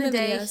 Back in the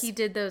day, videos. He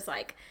did those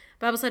like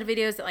Bible study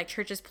videos that like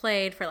churches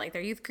played for like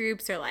their youth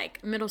groups or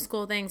like middle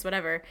school things,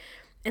 whatever.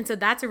 And so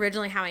that's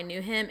originally how I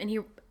knew him. And he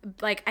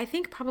like, I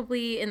think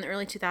probably in the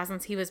early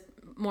 2000s, he was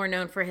more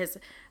known for his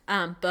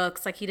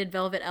books. Like he did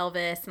Velvet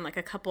Elvis and like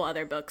a couple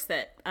other books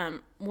that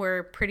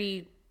were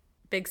pretty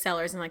big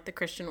sellers in like the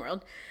Christian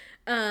world.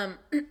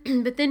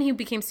 But then he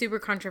became super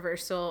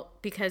controversial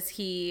because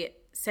he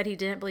said he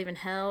didn't believe in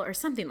hell or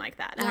something like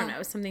that. I don't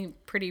know, something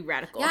pretty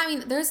radical. Yeah, I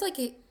mean, there's like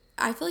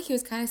I feel like he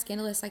was kind of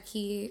scandalous. Like I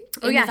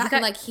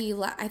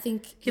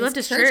think he left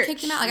his church.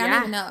 Kicked him out. Like I don't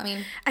even know. I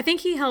mean, I think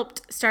he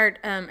helped start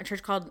a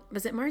church called,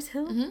 was it Mars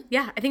Hill? Mm-hmm.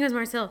 Yeah, I think it was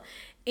Mars Hill.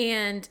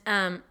 And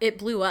it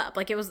blew up.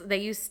 Like they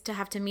used to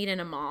have to meet in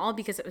a mall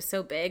because it was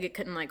so big. It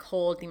couldn't like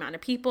hold the amount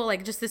of people.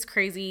 Like just this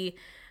crazy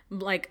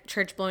like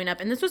church blowing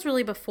up. And this was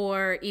really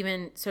before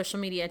even social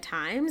media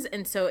times.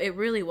 And so it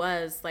really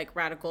was like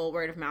radical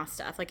word of mouth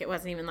stuff. Like it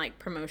wasn't even like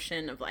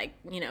promotion of like,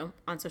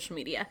 on social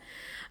media.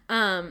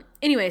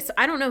 Anyway, so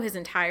I don't know his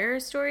entire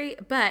story,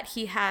 but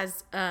he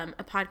has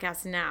a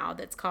podcast now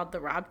that's called The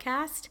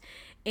Robcast.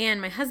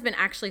 And my husband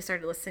actually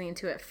started listening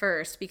to it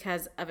first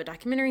because of a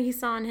documentary he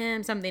saw on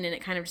him, something, and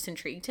it kind of just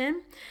intrigued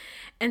him.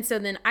 And so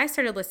then I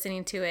started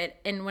listening to it.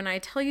 And when I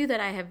tell you that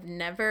I have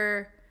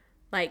never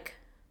like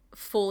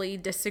fully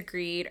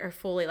disagreed or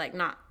fully like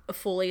not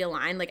fully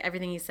aligned, like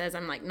everything he says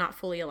I'm like not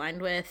fully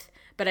aligned with,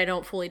 but I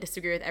don't fully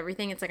disagree with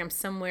everything. It's like I'm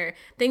somewhere,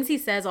 things he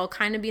says I'll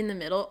kind of be in the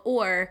middle,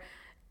 or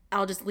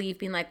I'll just leave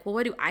being like, well,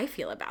 what do I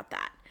feel about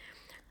that?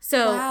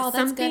 So wow,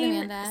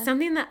 something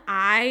that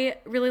I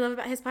really love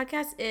about his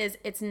podcast is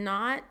it's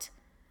not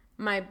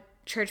my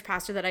church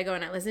pastor that I go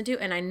and I listen to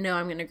and I know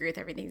I'm going to agree with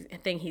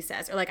everything he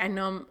says, or like I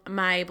know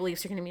my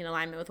beliefs are going to be in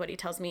alignment with what he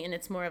tells me, and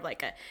it's more of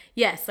like a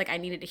yes, like I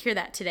needed to hear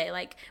that today,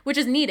 like, which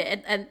is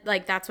needed, and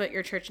like that's what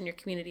your church and your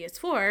community is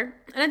for.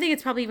 And I think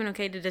it's probably even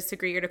okay to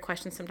disagree or to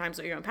question sometimes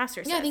what your own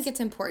pastor says. Yeah, I think it's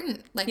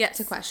important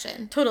to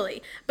question.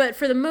 Totally. But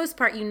for the most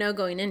part,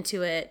 going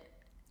into it,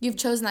 you've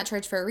chosen that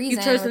church for a reason.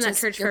 You've chosen that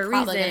church for a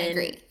reason.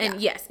 Agree.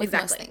 And yeah, yes,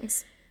 exactly. Most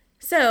things.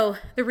 So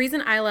the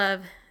reason I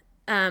love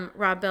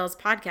Rob Bell's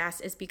podcast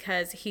is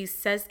because he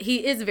says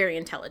he is very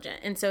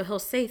intelligent. And so he'll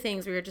say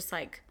things where you're just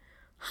like,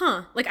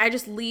 huh. Like I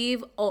just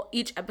leave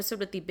each episode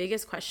with the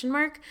biggest question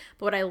mark.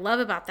 But what I love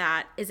about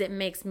that is it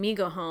makes me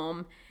go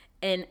home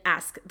and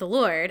ask the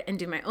Lord and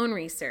do my own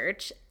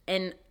research.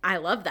 And I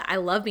love that. I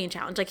love being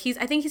challenged. Like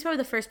I think he's probably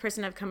the first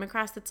person I've come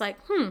across that's like,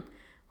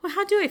 well,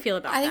 how do I feel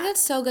about that? I think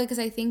that's so good because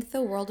I think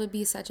the world would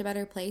be such a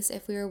better place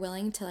if we were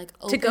willing to like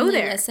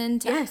openly listen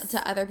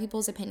to other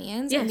people's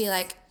opinions and be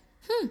like,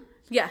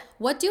 yeah,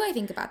 what do I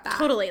think about that?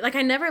 Totally. Like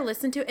I never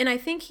listened to, and I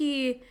think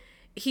he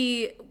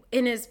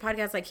in his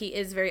podcast, like he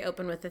is very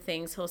open with the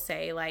things he'll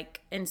say,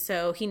 like, and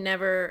so he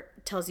never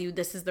tells you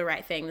this is the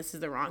right thing, this is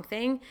the wrong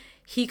thing.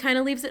 He kind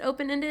of leaves it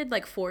open-ended,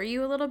 like for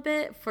you a little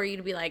bit, for you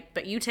to be like,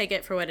 but you take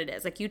it for what it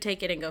is. Like you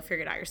take it and go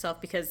figure it out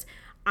yourself because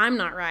I'm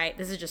not right.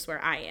 This is just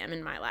where I am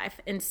in my life.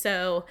 And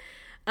so,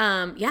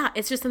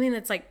 it's just something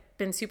that's like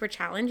been super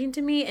challenging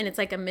to me. And it's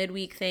like a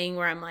midweek thing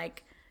where I'm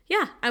like,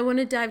 yeah, I want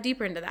to dive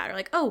deeper into that. Or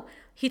like, oh,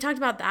 he talked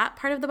about that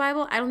part of the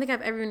Bible. I don't think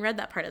I've ever even read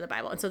that part of the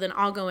Bible. And so then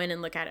I'll go in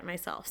and look at it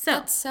myself. So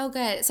that's so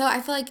good. So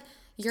I feel like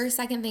your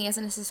second thing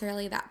isn't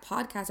necessarily that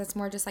podcast. It's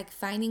more just like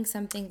finding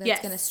something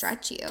that's going to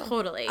stretch you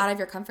totally out of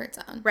your comfort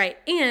zone. Right.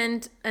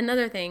 And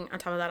another thing on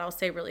top of that, I'll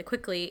say really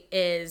quickly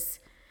is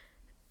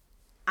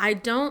I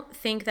don't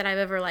think that I've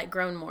ever like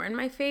grown more in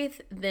my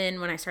faith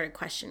than when I started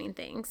questioning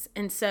things.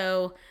 And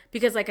so,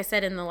 because like I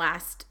said in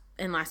last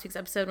week's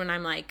episode, when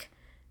I'm like,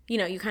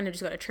 you kind of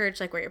just go to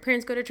church, like where your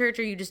parents go to church,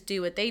 or you just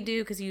do what they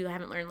do because you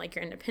haven't learned like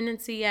your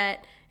independency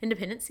yet.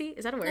 Independency?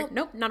 Is that a word?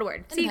 Nope, not a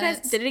word. See, you guys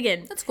did it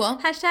again. That's cool.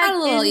 Hashtag a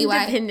little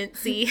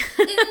independency.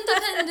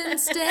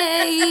 Independence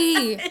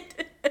Day.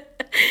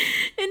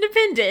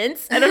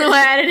 independence. I don't know why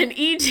I added an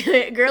E to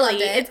it. Girly.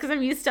 Loved it. It's because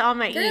I'm used to all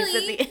my E's at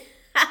the end.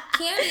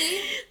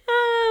 Candy.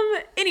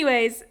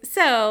 Anyways,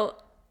 so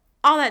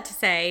all that to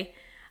say,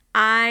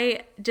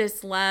 I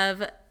just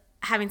love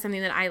having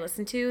something that I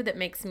listen to that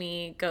makes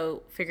me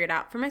go figure it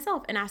out for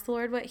myself and ask the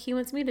Lord what he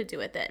wants me to do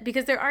with it.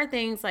 Because there are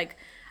things like,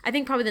 I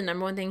think probably the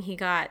number one thing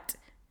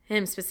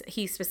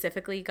he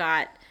specifically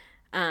got,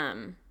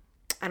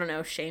 I don't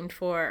know, shamed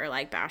for or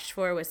like bashed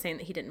for was saying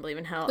that he didn't believe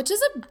in hell. Which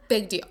is a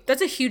big deal.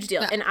 That's a huge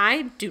deal. Yeah. And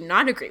I do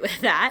not agree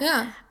with that.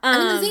 Yeah. I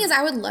mean, the thing is,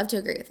 I would love to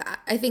agree with that.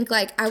 I think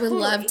like, I would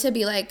love to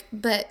be like,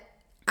 but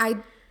I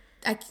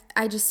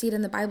just see it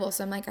in the Bible.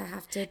 So I'm like, I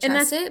have to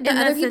trust it. But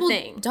other people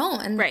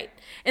don't. And right.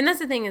 And that's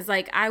the thing is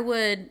like, I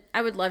would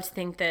love to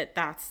think that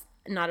that's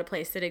not a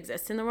place that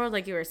exists in the world,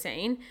 like you were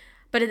saying.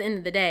 But at the end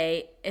of the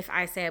day, if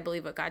I say I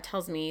believe what God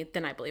tells me,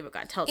 then I believe what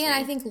God tells me. And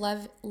I think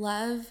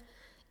love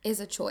is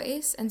a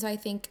choice. And so I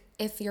think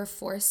if you're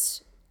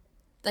forced,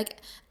 like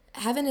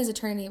heaven is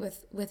eternity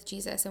with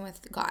Jesus and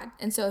with God.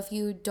 And so if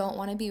you don't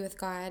want to be with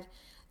God,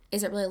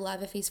 is it really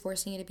love if he's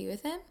forcing you to be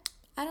with him?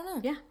 I don't know.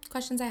 Yeah.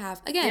 Questions I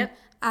have. Again,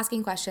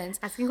 asking questions.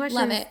 Asking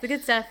questions. Love it. The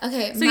good stuff.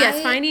 Okay. So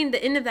yes,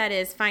 the end of that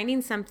is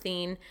finding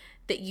something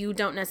that you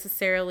don't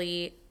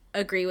necessarily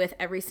agree with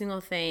every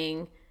single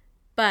thing,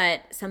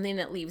 but something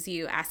that leaves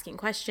you asking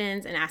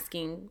questions and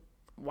asking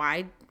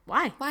why.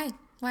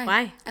 I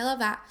love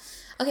that.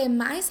 Okay,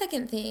 my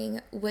second thing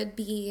would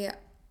be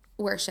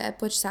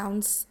worship, which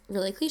sounds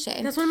really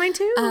cliche. That's one of mine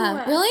too.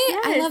 Really?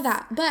 Yes. I love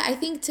that. But I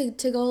think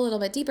to go a little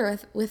bit deeper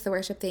with the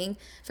worship thing,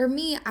 for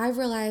me, I've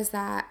realized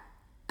that,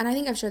 and I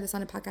think I've shared this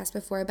on a podcast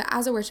before, but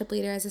as a worship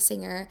leader, as a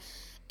singer,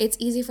 it's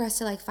easy for us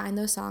to like find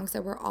those songs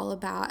that we're all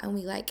about and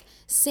we like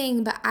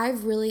sing, but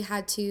I've really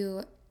had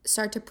to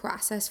start to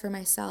process for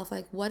myself,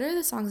 like, what are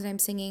the songs that I'm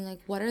singing?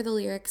 Like, what are the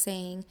lyrics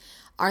saying?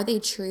 Are they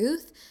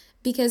truth?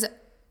 Because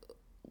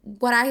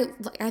what I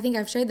think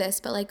I've shared this,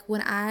 but like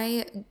when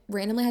I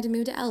randomly had to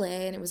move to LA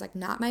and it was like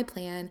not my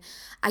plan,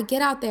 I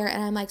get out there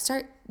and I'm like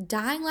start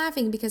dying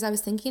laughing because I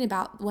was thinking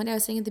about one day I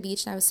was sitting at the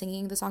beach and I was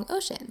singing the song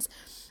Oceans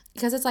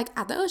because it's like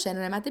at the ocean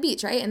and I'm at the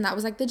beach, right? And that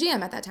was like the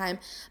jam at that time.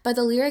 But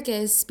the lyric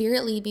is,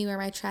 Spirit lead me where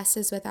my trust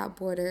is without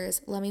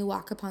borders. Let me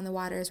walk upon the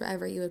waters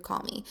wherever you would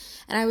call me.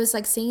 And I was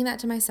like singing that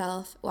to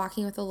myself,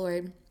 walking with the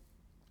Lord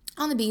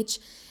on the beach.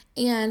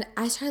 And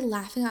I started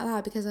laughing out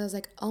loud because I was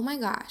like, oh my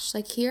gosh,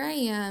 like here I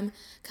am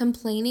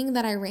complaining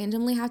that I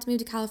randomly have to move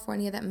to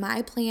California, that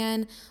my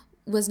plan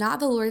was not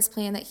the Lord's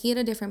plan, that he had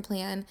a different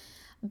plan.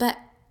 But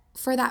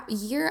for that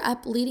year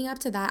leading up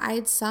to that, I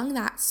had sung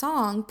that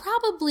song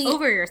probably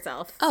over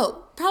yourself.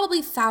 Oh,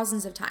 probably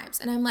thousands of times.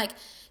 And I'm like,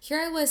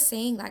 here I was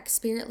saying like,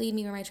 Spirit lead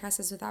me where my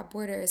trust is without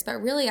borders.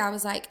 But really I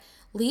was like,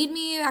 lead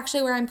me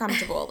actually where I'm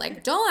comfortable.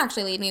 Like, don't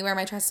actually lead me where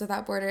my trust is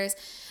without borders.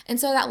 And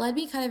so that led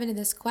me kind of into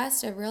this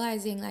quest of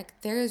realizing like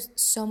there's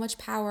so much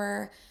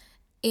power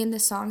in the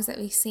songs that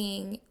we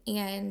sing,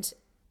 and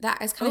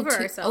that is kind of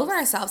over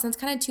ourselves. And it's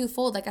kind of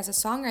twofold. Like as a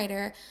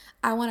songwriter,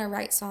 I want to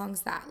write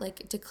songs that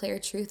like declare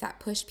truth, that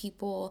push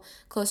people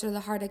closer to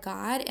the heart of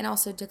God, and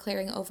also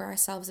declaring over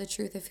ourselves the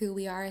truth of who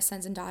we are as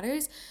sons and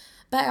daughters.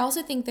 But I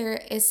also think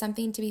there is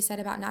something to be said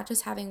about not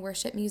just having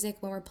worship music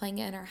when we're playing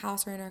it in our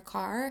house or in our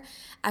car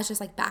as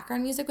just like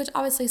background music, which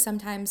obviously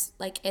sometimes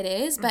like it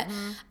is, but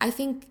I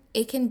think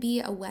it can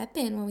be a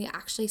weapon when we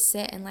actually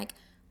sit and like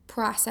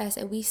process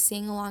and we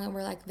sing along and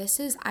we're like,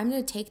 I'm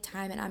going to take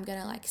time and I'm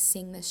going to like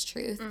sing this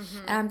truth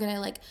and I'm going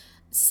to like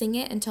sing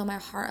it until my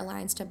heart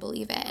aligns to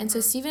believe it. And so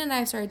Stephen and I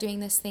have started doing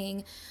this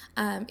thing,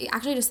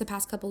 actually just the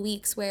past couple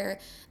weeks, where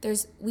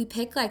we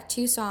pick like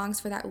 2 songs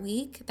for that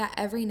week that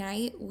every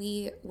night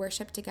we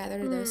worship together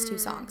to those 2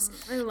 songs.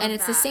 And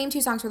it's the same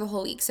 2 songs for the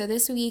whole week. So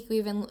this week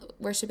we've been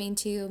worshiping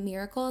to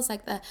Miracles,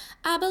 like the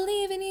I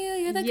believe in you,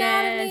 you're the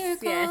God of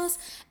miracles. Yes.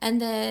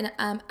 And then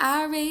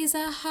I raise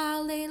a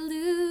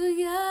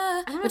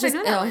hallelujah. Which is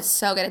it's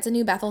so good. It's a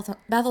new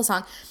Bethel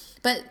song.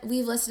 But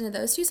we've listened to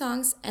those 2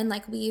 songs and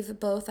like we've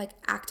both like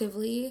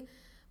actively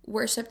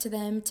worshiped to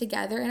them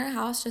together in our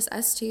house, just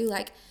us 2,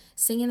 like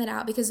singing that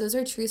out, because those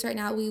are truths right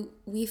now.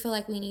 We feel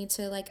like we need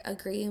to like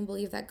agree and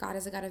believe that God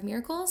is a God of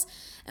miracles,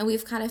 and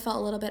we've kind of felt a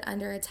little bit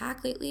under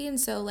attack lately. And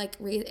so like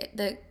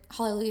the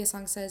Hallelujah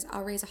song says,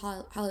 I'll raise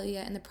a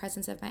hallelujah in the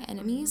presence of my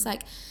enemies,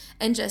 like,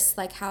 and just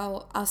like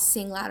how I'll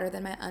sing louder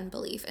than my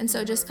unbelief. And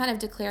so just kind of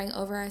declaring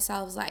over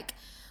ourselves like,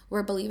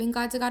 we're believing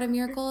God's a God of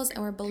miracles,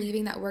 and we're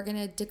believing that we're going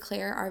to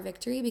declare our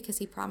victory because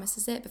he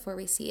promises it before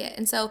we see it.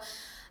 And so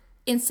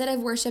instead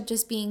of worship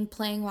just being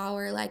playing while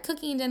we're like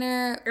cooking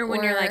dinner or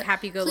when you're like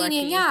happy-go-lucky.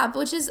 Yeah,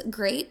 which is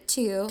great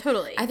too.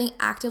 Totally. I think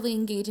actively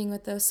engaging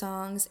with those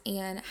songs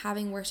and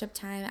having worship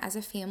time as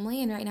a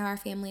family. And right now our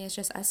family is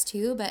just us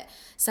 2, but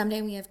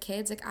someday we have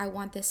kids. Like I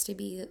want this to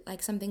be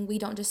like something we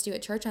don't just do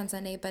at church on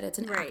Sunday, but it's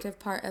an active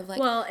part of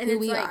like who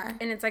we are.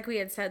 And it's like we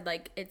had said,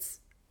 like it's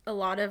a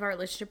lot of our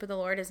relationship with the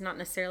Lord is not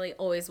necessarily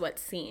always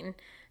what's seen.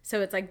 So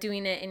it's like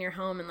doing it in your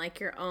home and like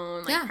your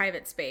own like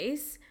private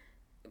space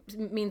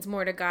means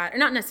more to God, or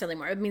not necessarily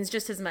more, it means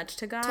just as much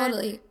to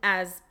God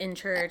as in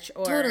church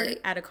or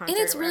at a concert.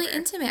 And it's really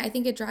intimate. I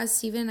think it draws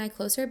Steven and I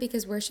closer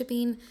because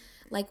worshiping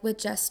like with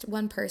just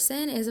one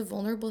person is a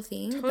vulnerable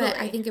thing, but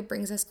I think it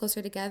brings us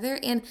closer together.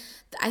 And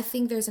I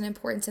think there's an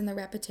importance in the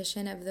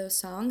repetition of those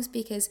songs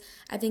because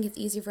I think it's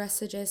easy for us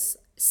to just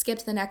skip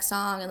to the next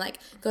song and like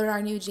go to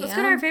our new jam. Let's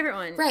go to our favorite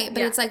one. Right.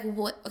 But it's like,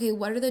 what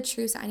are the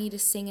truths I need to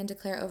sing and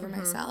declare over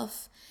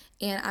myself?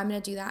 And I'm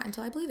going to do that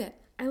until I believe it.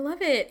 I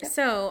love it. Yep.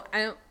 So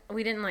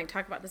we didn't like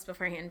talk about this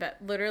beforehand, but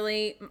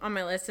literally on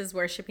my list is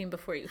worshiping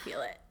before you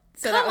feel it.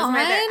 So that was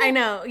my I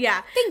know,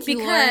 yeah. Thank you,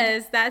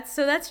 because that's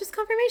just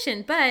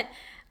confirmation. But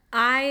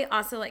I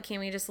also, like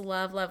Cami, just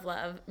love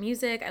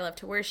music. I love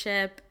to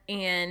worship,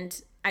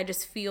 and I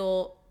just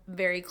feel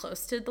very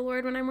close to the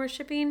Lord when I'm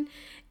worshiping.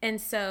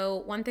 And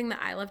so one thing that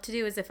I love to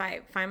do is if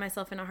I find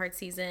myself in a hard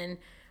season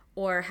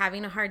or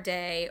having a hard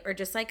day, or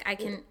just like I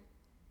can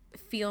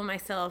feel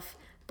myself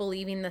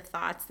believing the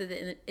thoughts that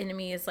the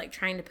enemy is like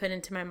trying to put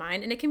into my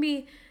mind. And it can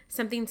be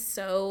something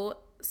so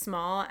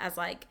small as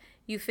like,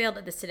 you failed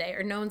at this today,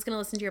 or no one's going to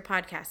listen to your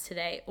podcast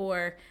today,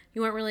 or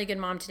you weren't really a good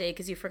mom today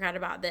because you forgot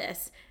about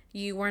this.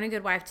 You weren't a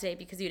good wife today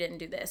because you didn't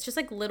do this. Just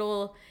like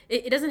little,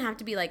 it doesn't have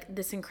to be like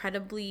this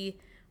incredibly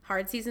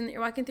hard season that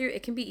you're walking through.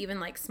 It can be even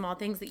like small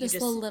things that just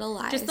the little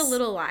lies. Just the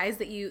little lies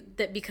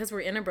that because we're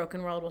in a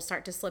broken world will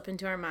start to slip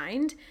into our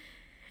mind.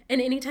 And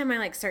anytime I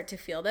like start to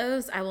feel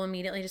those, I will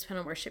immediately just put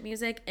on worship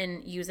music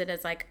and use it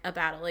as like a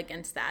battle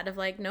against that of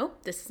like,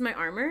 nope, this is my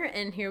armor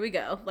and here we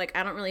go. Like,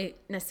 I don't really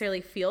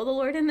necessarily feel the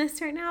Lord in this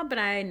right now, but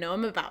I know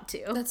I'm about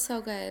to. That's so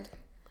good.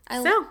 I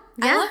love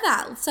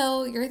that.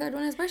 So your third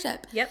one is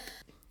worship. Yep.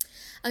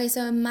 Okay,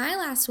 so my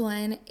last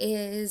one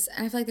is,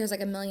 and I feel like there's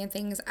like a million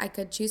things I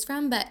could choose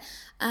from, but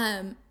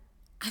I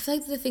feel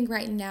like the thing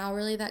right now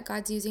really that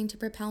God's using to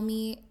propel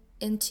me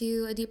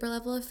into a deeper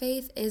level of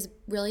faith is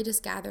really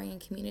just gathering in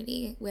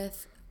community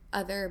with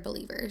other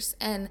believers.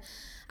 And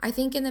I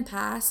think in the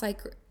past,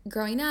 like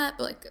growing up,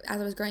 like as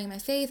I was growing in my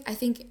faith, I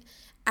think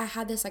I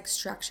had this like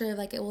structure of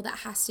like, well, that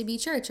has to be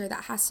church, or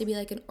that has to be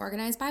like an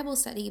organized Bible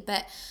study.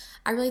 But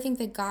I really think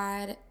that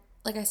God,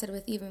 like I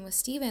said, even with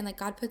Steven, like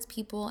God puts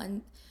people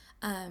and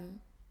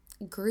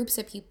groups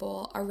of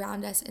people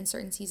around us in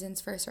certain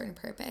seasons for a certain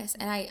purpose.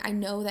 And I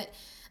know that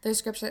there's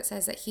scripture that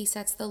says that he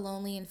sets the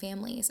lonely in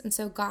families. And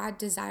so God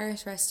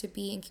desires for us to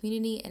be in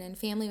community and in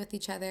family with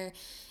each other.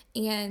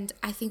 And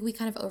I think we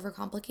kind of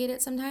overcomplicate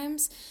it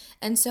sometimes.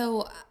 And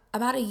so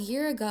about a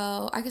year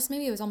ago, I guess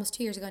maybe it was almost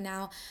 2 years ago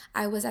now,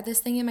 I was at this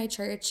thing in my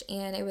church,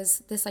 and it was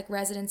this like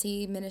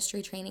residency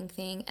ministry training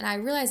thing. And I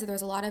realized that there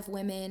was a lot of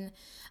women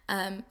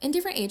in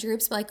different age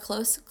groups, but like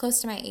close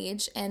to my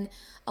age. And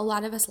a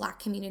lot of us lack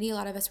community. A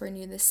lot of us were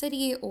new to the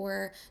city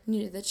or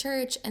new to the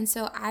church. And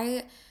so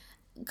I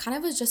kind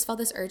of just felt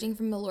this urging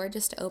from the Lord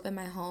just to open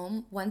my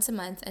home once a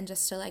month and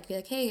just to like be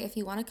like, hey, if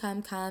you want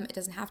to come. It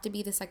doesn't have to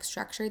be this like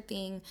structured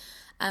thing,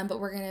 but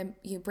we're going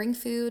to bring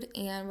food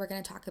and we're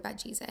going to talk about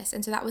Jesus.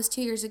 And so that was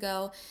 2 years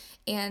ago.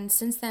 And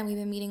since then we've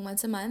been meeting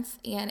once a month,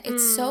 and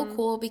it's so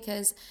cool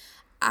because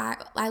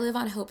I live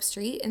on Hope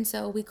Street, and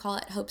so we call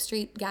it Hope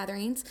Street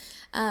gatherings.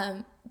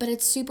 But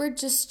it's super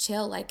just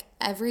chill. Like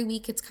every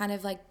week it's kind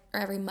of like, or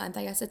every month,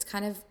 I guess it's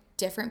kind of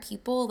different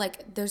people.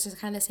 Like there's just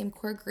kind of the same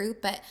core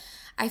group, but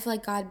I feel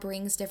like God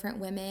brings different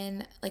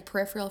women, like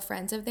peripheral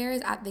friends of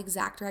theirs, at the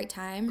exact right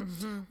time.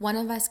 Mm-hmm. One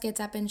of us gets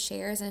up and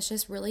shares, and it's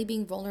just really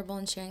being vulnerable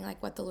and sharing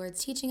like what the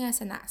Lord's teaching us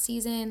in that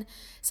season.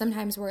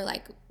 Sometimes we're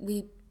like,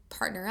 we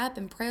partner up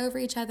and pray over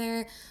each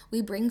other.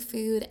 We bring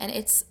food, and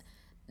it's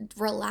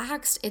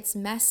relaxed, it's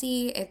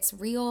messy, it's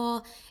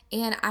real.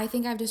 And I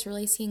think I've just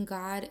really seen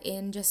God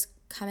in just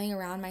coming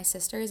around my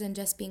sisters and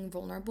just being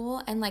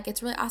vulnerable. And like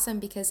it's really awesome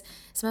because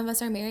some of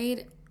us are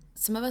married,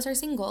 some of us are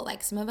single,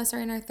 like some of us are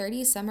in our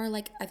 30s, some are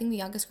like, I think the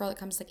youngest girl that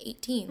comes is like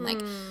 18.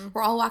 Like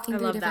we're all walking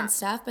through different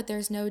stuff, but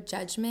there's no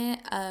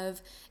judgment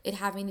of it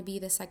having to be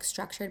this like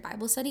structured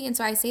Bible study. And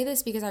so I say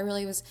this because I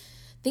really was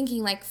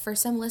thinking, like, for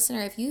some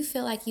listener, if you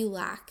feel like you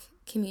lack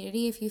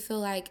community, if you feel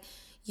like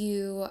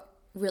you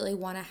really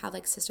want to have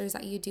like sisters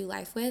that you do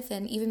life with,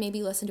 and even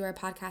maybe listen to our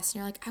podcast and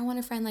you're like, I want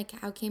a friend like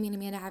how Cami and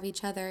Amanda have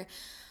each other.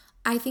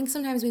 I think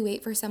sometimes we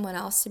wait for someone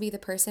else to be the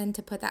person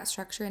to put that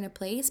structure in a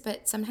place,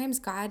 but sometimes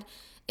God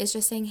is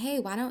just saying, hey,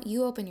 why don't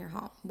you open your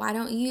home? Why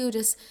don't you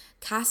just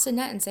cast a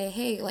net and say,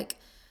 hey, like,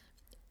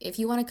 if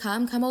you want to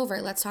come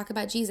over. Let's talk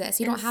about Jesus.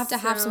 You don't have to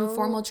have some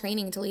formal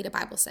training to lead a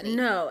Bible study.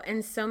 No,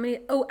 and so many.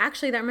 Oh,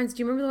 actually, that reminds.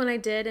 Do you remember the one I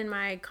did in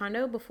my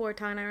condo before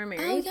Tyler and I were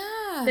married?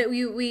 Oh yeah. That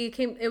we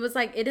came. It was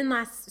like, it didn't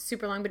last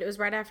super long, but it was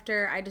right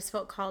after I just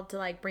felt called to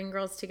like bring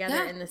girls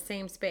together in the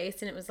same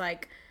space, and it was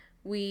like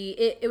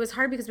it was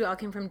hard because we all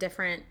came from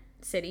different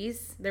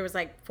cities. There was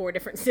like 4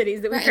 different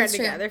cities that we tried to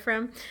gather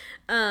from.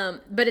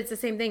 But it's the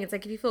same thing. It's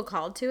like if you feel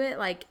called to it,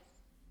 like,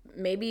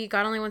 maybe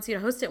God only wants you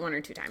to host it 1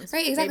 or 2 times.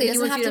 Right, exactly. It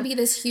doesn't have to be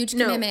this huge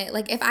commitment.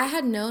 Like, if I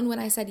had known when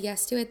I said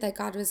yes to it that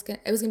God was it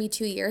was going to be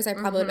 2 years, I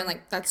probably would have been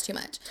like, that's too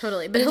much.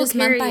 Totally. But he'll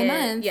carry month by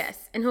month.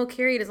 Yes. And he'll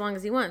carry it as long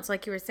as he wants.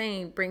 Like you were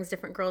saying, brings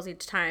different girls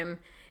each time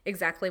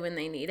exactly when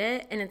they need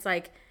it. And it's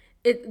like,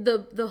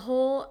 the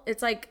whole,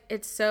 it's like,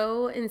 it's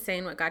so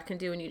insane what God can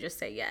do when you just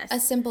say yes. A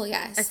simple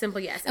yes. A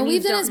simple yes. And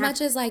we've done as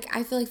much as, like,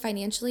 I feel like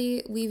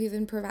financially, we've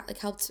even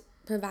helped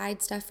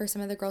provide stuff for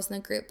some of the girls in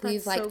the group. That's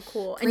we've, like, so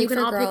cool. And you can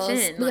all pitch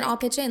in. We can all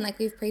pitch in. Like,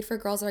 we've prayed for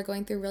girls that are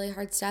going through really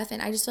hard stuff.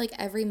 And I just feel like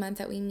every month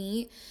that we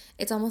meet,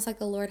 it's almost like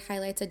the Lord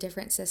highlights a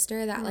different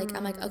sister that, like,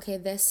 I'm like, okay,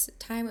 this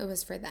time it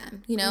was for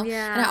them, you know?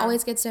 Yeah. And I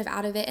always get stuff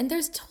out of it. And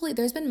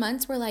there's been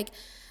months where, like,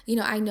 you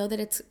know, I know that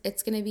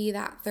it's going to be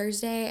that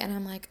Thursday and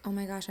I'm like, oh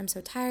my gosh, I'm so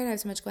tired. I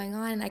have so much going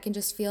on. And I can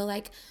just feel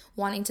like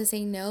wanting to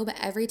say no. But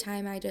every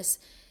time I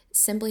just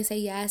simply say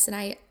yes. And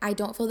I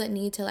don't feel that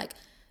need to, like,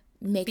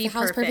 make the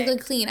house perfectly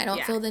clean. I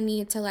don't feel the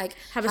need to, like,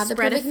 have the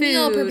perfect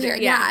meal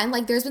prepared. Yeah. And,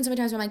 like, there's been so many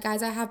times where I'm like,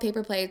 guys, I have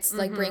paper plates,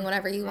 like, bring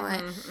whatever you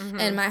want.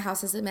 And my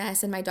house is a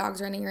mess and my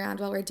dog's running around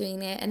while we're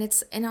doing it.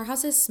 And our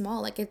house is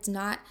small. Like, it's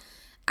not,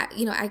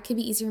 you know, it could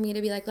be easier for me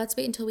to be like, let's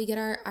wait until we get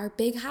our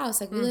big house.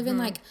 Like, we live in,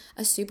 like,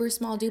 a super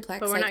small duplex.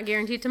 But we're not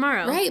guaranteed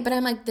tomorrow. Right. But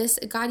I'm like,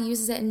 God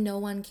uses it and no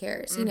one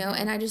cares, you know?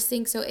 And I just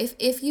think, so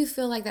if you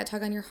feel like that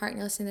tug on your heart and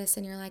you're listening to this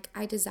and you're like,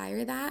 I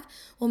desire that,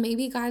 well,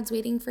 maybe God's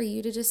waiting for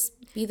you to just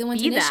be the one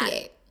to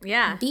initiate.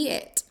 Yeah. Be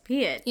it.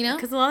 You know?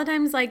 Because a lot of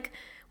times, like,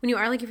 when you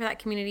are looking for that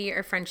community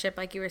or friendship,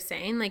 like you were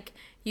saying, like,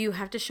 you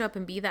have to show up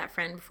and be that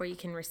friend before you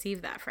can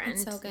receive that friend.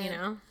 That's so good. You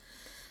know?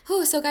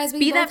 Oh, so guys, we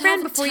be that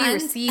friend before you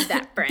receive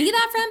that friend. Be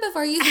that friend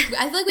before you.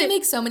 I feel like we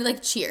make so many,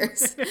 like,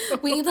 cheers.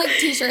 We need, like,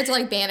 t-shirts or,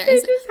 like, banners.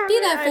 Be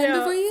that friend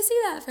before you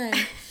see that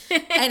friend.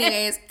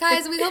 Anyways,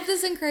 guys, we hope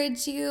this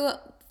encouraged you.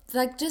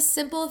 Like, just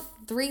simple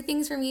 3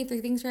 things for me,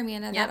 3 things for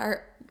Amanda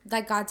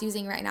that God's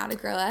using right now to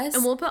grow us.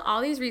 And we'll put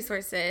all these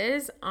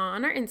resources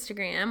on our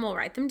Instagram. We'll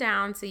write them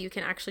down so you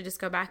can actually just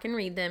go back and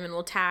read them, and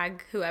we'll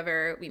tag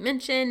whoever we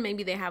mentioned.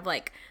 Maybe they have,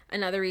 like,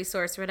 another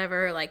resource or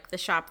whatever, like the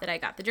shop that I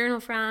got the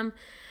journal from.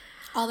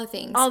 All the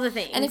things.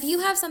 And if you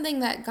have something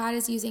that God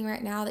is using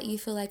right now that you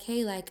feel like,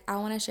 hey, like, I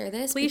want to share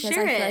this Please because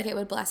share I feel like it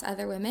would bless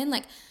other women,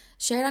 like,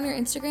 share it on your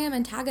Instagram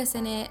and tag us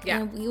in it.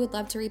 Yeah. And we would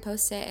love to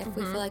repost it if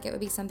we feel like it would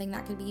be something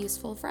that could be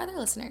useful for other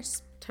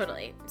listeners.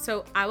 Totally.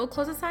 So I will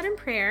close us out in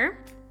prayer.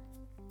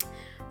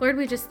 Lord,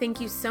 we just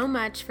thank you so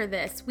much for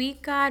this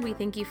week, God. We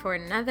thank you for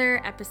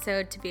another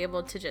episode to be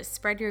able to just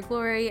spread your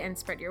glory and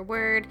spread your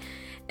word.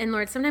 And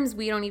Lord, sometimes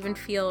we don't even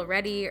feel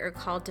ready or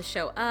called to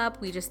show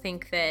up. We just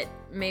think that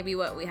maybe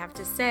what we have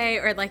to say,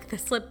 or like the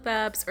slip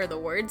ups or the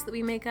words that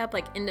we make up,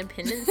 like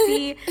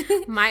independency,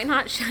 might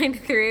not shine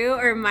through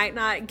or might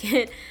not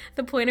get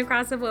the point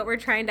across of what we're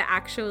trying to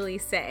actually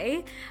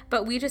say.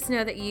 But we just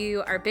know that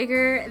you are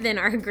bigger than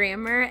our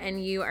grammar,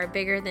 and you are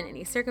bigger than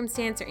any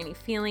circumstance or any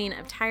feeling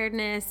of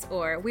tiredness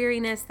or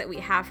weariness that we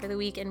have for the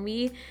week. And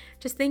we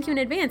just thank you in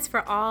advance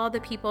for all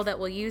the people that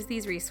will use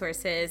these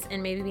resources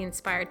and maybe be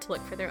inspired to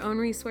look for their own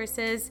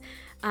resources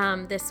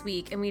this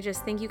week. And we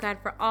just thank you, God,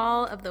 for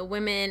all of the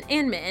women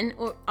and men,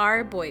 or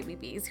our boy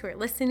BBs, who are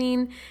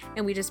listening.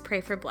 And we just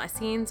pray for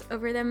blessings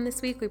over them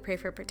this week. We pray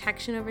for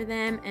protection over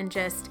them and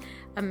just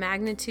a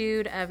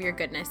magnitude of your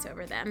goodness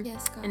over them.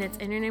 Yes, God. And it's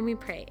in your name we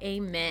pray.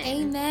 Amen.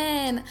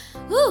 Amen.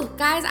 Woo,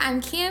 guys,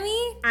 I'm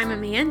Cammie. I'm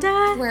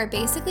Amanda. We're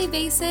basically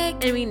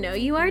basic. And we know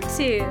you are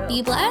too.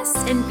 Be blessed.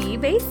 And be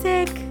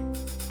basic.